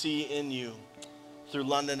see in you through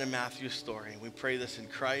London and Matthew's story. We pray this in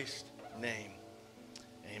Christ's name.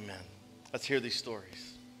 Amen. Let's hear these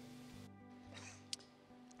stories.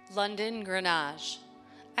 London Grenache.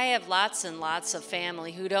 I have lots and lots of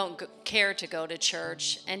family who don't care to go to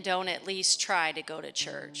church and don't at least try to go to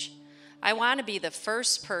church. I want to be the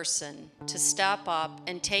first person to stop up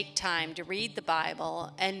and take time to read the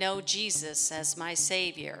Bible and know Jesus as my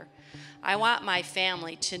Savior. I want my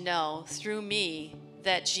family to know through me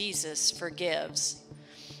that Jesus forgives.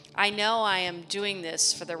 I know I am doing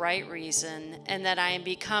this for the right reason and that I am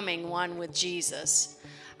becoming one with Jesus.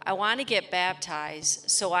 I want to get baptized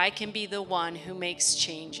so I can be the one who makes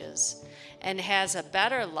changes and has a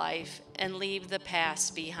better life and leave the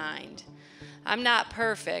past behind. I'm not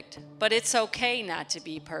perfect, but it's okay not to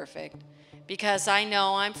be perfect because I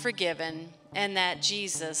know I'm forgiven and that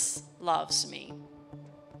Jesus loves me.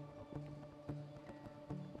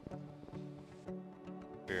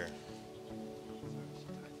 Here.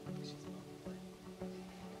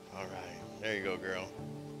 All right, there you go, girl.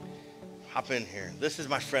 Hop in here. This is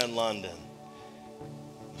my friend London.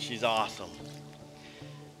 She's awesome.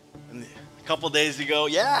 And a couple days ago,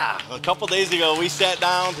 we sat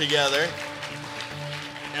down together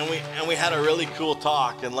and we had a really cool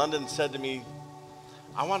talk. And London said to me,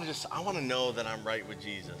 I want to know that I'm right with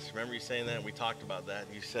Jesus. Remember you saying that? We talked about that.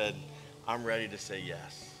 You said, I'm ready to say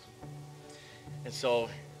yes. And so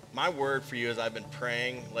my word for you, as I've been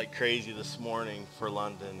praying like crazy this morning for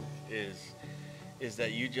London, is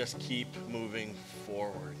that you just keep moving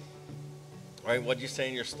forward. Right? What'd you say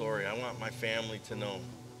in your story? I want my family to know.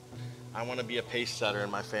 I want to be a pace setter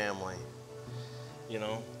in my family. You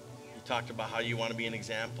know, you talked about how you want to be an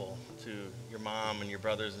example to your mom and your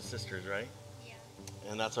brothers and sisters, right? Yeah.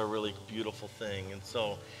 And that's a really beautiful thing. And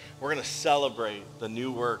so we're going to celebrate the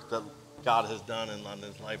new work that God has done in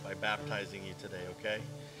London's life by baptizing you today, okay?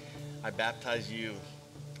 I baptize you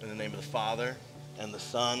in the name of the Father and the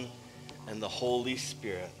Son and the Holy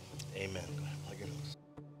Spirit. Amen. Go ahead, plug your nose.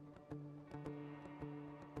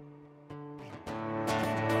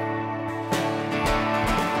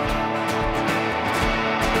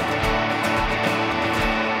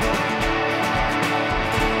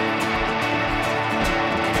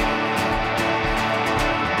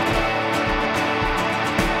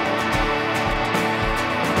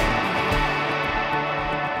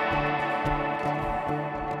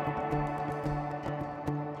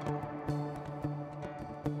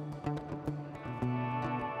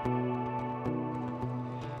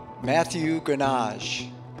 Matthew Granage.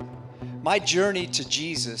 My journey to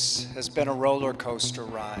Jesus has been a roller coaster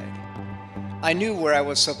ride. I knew where I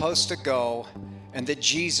was supposed to go and that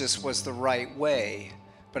Jesus was the right way,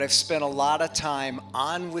 but I've spent a lot of time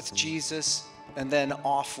on with Jesus and then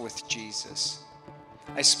off with Jesus.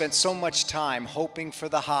 I spent so much time hoping for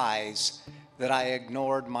the highs that I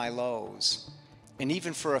ignored my lows. And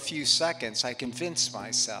even for a few seconds, I convinced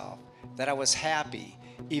myself that I was happy,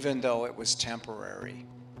 even though it was temporary.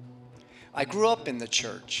 I grew up in the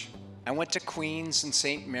church. I went to Queens and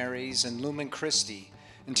St. Mary's and Lumen Christi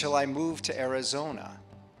until I moved to Arizona.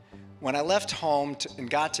 When I left home and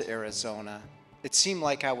got to Arizona, it seemed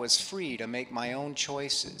like I was free to make my own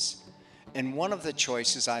choices. And one of the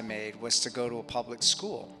choices I made was to go to a public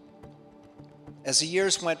school. As the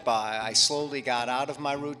years went by, I slowly got out of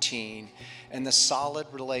my routine, and the solid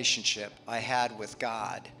relationship I had with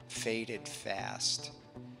God faded fast.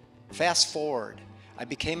 Fast forward, I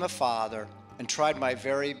became a father and tried my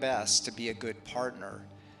very best to be a good partner,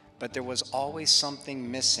 but there was always something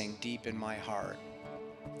missing deep in my heart.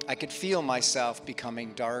 I could feel myself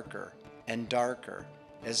becoming darker and darker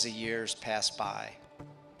as the years passed by.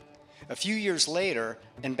 A few years later,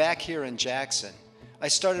 and back here in Jackson, I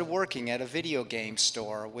started working at a video game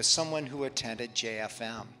store with someone who attended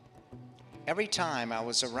JFM. Every time I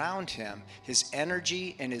was around him, his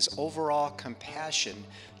energy and his overall compassion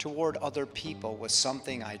toward other people was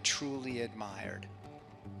something I truly admired.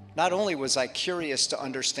 Not only was I curious to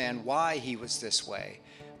understand why he was this way,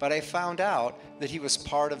 but I found out that he was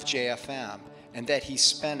part of JFM and that he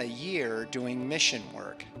spent a year doing mission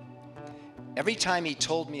work. Every time he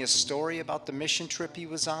told me a story about the mission trip he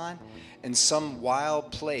was on and some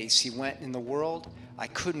wild place he went in the world, I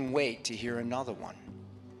couldn't wait to hear another one.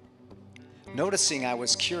 Noticing I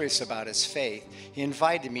was curious about his faith, he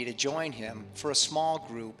invited me to join him for a small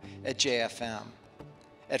group at JFM.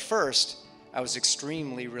 At first, I was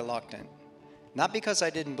extremely reluctant. Not because I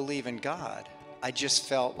didn't believe in God, I just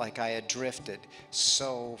felt like I had drifted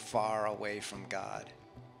so far away from God.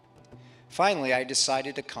 Finally, I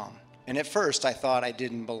decided to come, and at first I thought I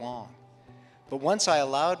didn't belong. But once I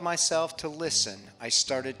allowed myself to listen, I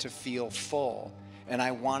started to feel full, and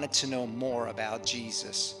I wanted to know more about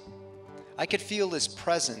Jesus. I could feel his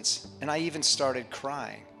presence, and I even started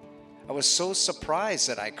crying. I was so surprised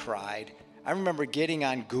that I cried. I remember getting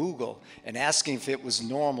on Google and asking if it was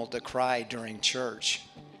normal to cry during church.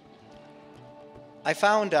 I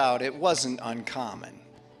found out it wasn't uncommon.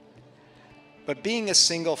 But being a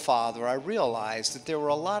single father, I realized that there were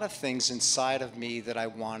a lot of things inside of me that I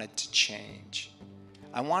wanted to change.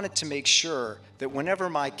 I wanted to make sure that whenever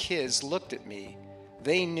my kids looked at me,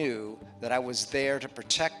 they knew that I was there to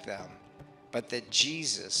protect them, but that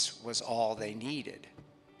Jesus was all they needed.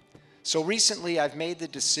 So recently, I've made the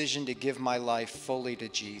decision to give my life fully to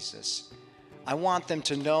Jesus. I want them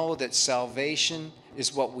to know that salvation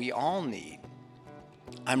is what we all need.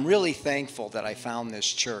 I'm really thankful that I found this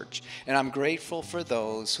church, and I'm grateful for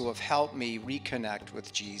those who have helped me reconnect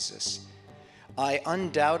with Jesus. I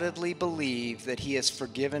undoubtedly believe that he has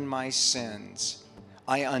forgiven my sins.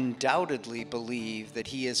 I undoubtedly believe that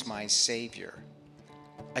he is my Savior.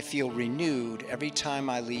 I feel renewed every time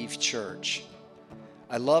I leave church.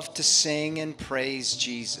 I love to sing and praise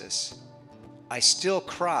Jesus. I still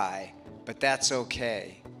cry, but that's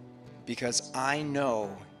okay. because I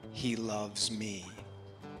know he loves me.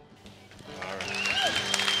 All right.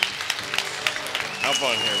 Hop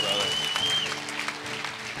on here, brother.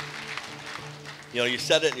 You know, you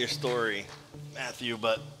said it in your story, Matthew,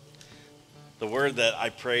 but the word that I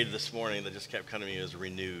prayed this morning that just kept coming to me was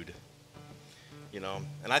renewed. You know,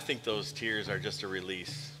 and I think those tears are just a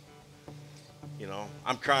release. You know,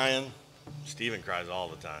 I'm crying. Stephen cries all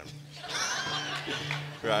the time.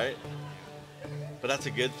 Right? But that's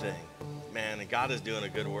a good thing. Man, and God is doing a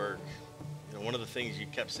good work. You know, one of the things you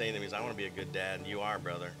kept saying to me is, I want to be a good dad, and you are,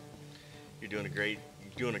 brother. You're doing a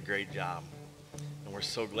great job. And we're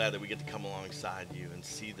so glad that we get to come alongside you and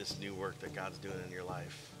see this new work that God's doing in your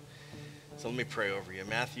life. So let me pray over you.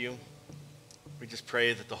 Matthew, we just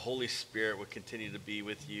pray that the Holy Spirit would continue to be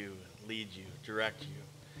with you, lead you, direct you,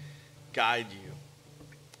 guide you.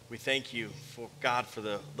 We thank you, for God, for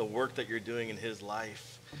the work that you're doing in his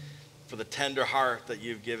life, for the tender heart that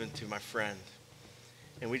you've given to my friend.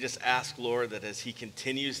 And we just ask, Lord, that as he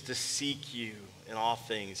continues to seek you in all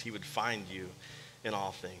things, he would find you in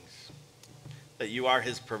all things. That you are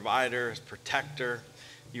his provider, his protector,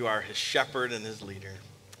 you are his shepherd and his leader.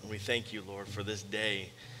 And we thank you, Lord, for this day,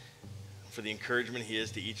 for the encouragement he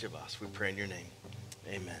is to each of us. We pray in your name.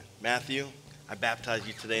 Amen. Matthew, I baptize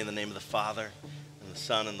you today in the name of the Father, and the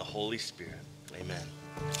Son, and the Holy Spirit. Amen.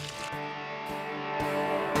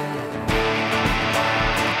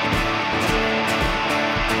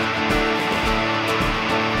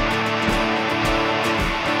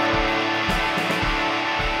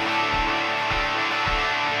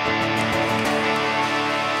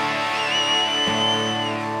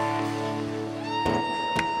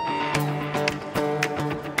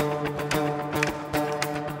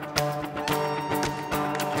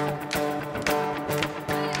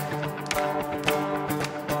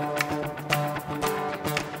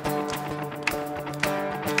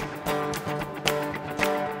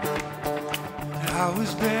 I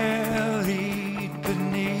was buried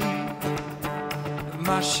beneath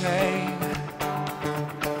my shame.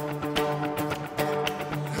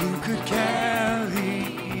 Who could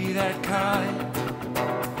carry that kind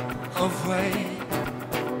of weight?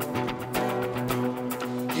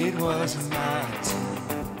 It wasn't my turn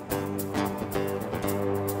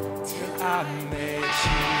till I met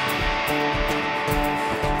you.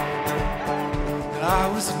 I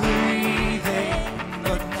was breathing,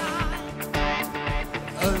 but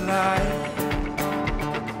alive.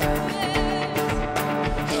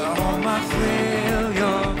 All my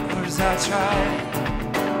failures I tried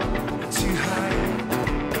to hide.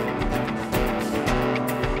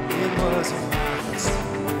 It wasn't my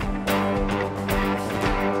turn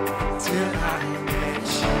till I met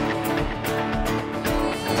you.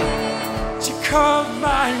 She called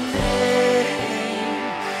my name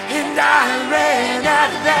and I ran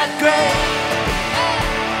out of that grave.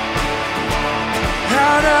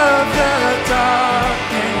 Out of the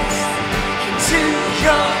darkness into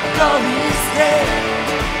your glorious day.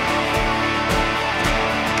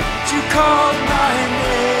 You called my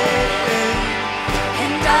name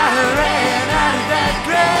and I ran out of that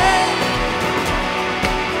grave.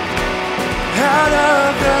 Out of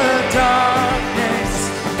the darkness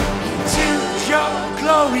into your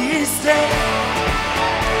glorious day.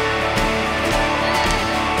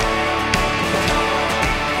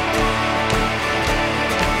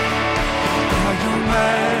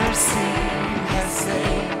 Mercy has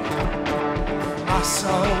saved my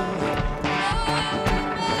soul,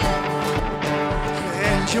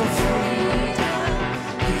 and your freedom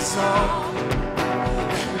is all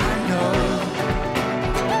I know.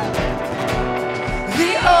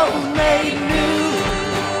 The old made new,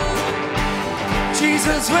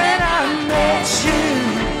 Jesus, when I met you,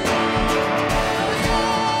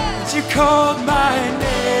 you called my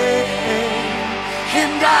name.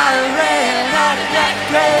 And I ran out of that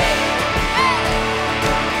grave.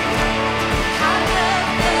 Out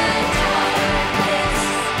of the darkness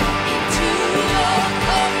into your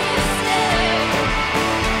glorious day.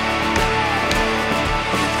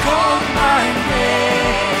 You called my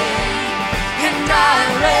name, and I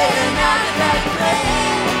ran out of that grave.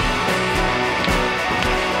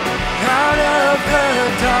 Out of the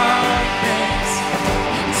darkness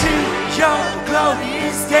into your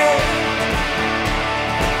glorious day.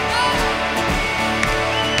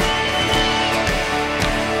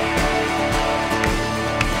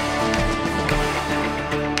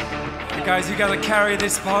 Guys, you gotta carry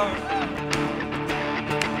this part.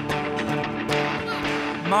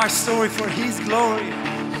 My story for his glory.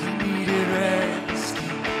 I needed rescue.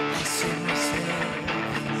 My sin was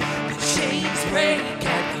heavy. The chains break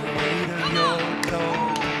at the weight of your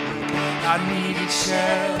glory. I needed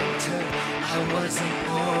shelter, I wasn't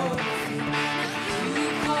orphan. You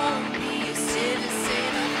called me a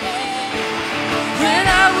citizen of heaven. When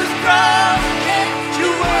I was broken,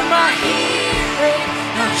 you were my healing.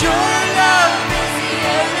 Now your love is the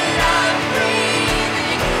air that I'm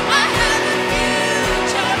breathing. I have a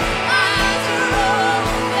future, my eyes are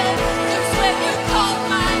open. Just when you called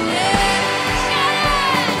my name.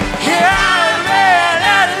 Here I ran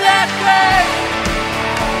out of that grave,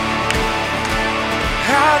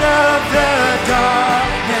 out of the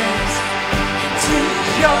darkness, into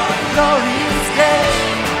your glorious day.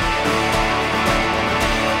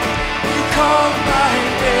 You called my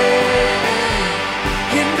name,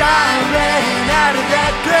 and I ran out of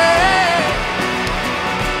that grave,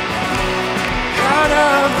 out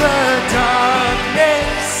of the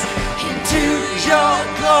darkness, into your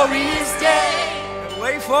glorious day.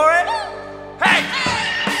 Wait for it. Hey!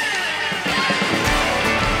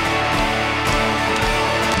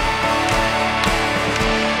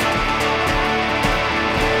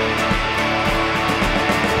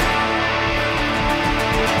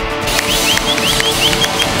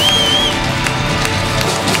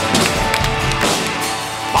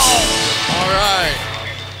 All right.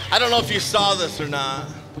 I don't know if you saw this or not,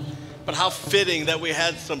 but how fitting that we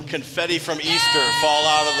had some confetti from Easter fall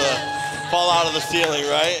out of the ceiling,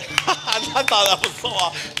 right? I thought that was so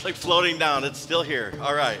awesome. It's like floating down. It's still here.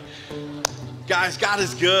 All right. Guys, God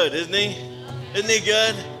is good, isn't he? Isn't he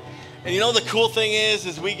good? And you know the cool thing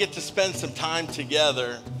is we get to spend some time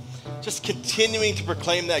together just continuing to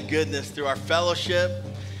proclaim that goodness through our fellowship,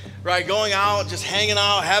 right? Going out, just hanging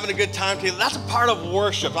out, having a good time together. That's a part of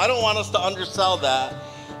worship. I don't want us to undersell that.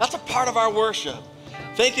 That's a part of our worship.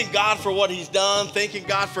 Thanking God for what he's done, thanking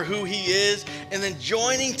God for who he is, and then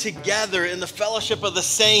joining together in the fellowship of the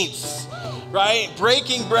saints, right?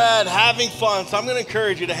 Breaking bread, having fun. So I'm going to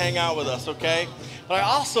encourage you to hang out with us, okay? But I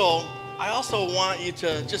also want you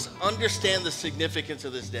to just understand the significance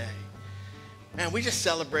of this day. Man, we just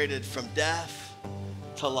celebrated from death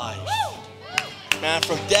to life. Man,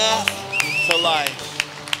 from death to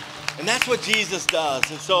life. And that's what Jesus does.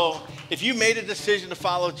 And so if you made a decision to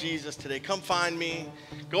follow Jesus today, come find me.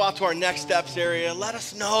 Go out to our Next Steps area. Let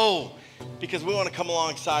us know, because we want to come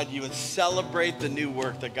alongside you and celebrate the new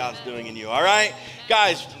work that God's doing in you. All right?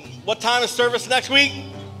 Guys, what time is service next week?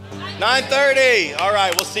 9:30. All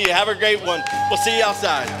right, we'll see you. Have a great one. We'll see you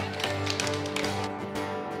outside.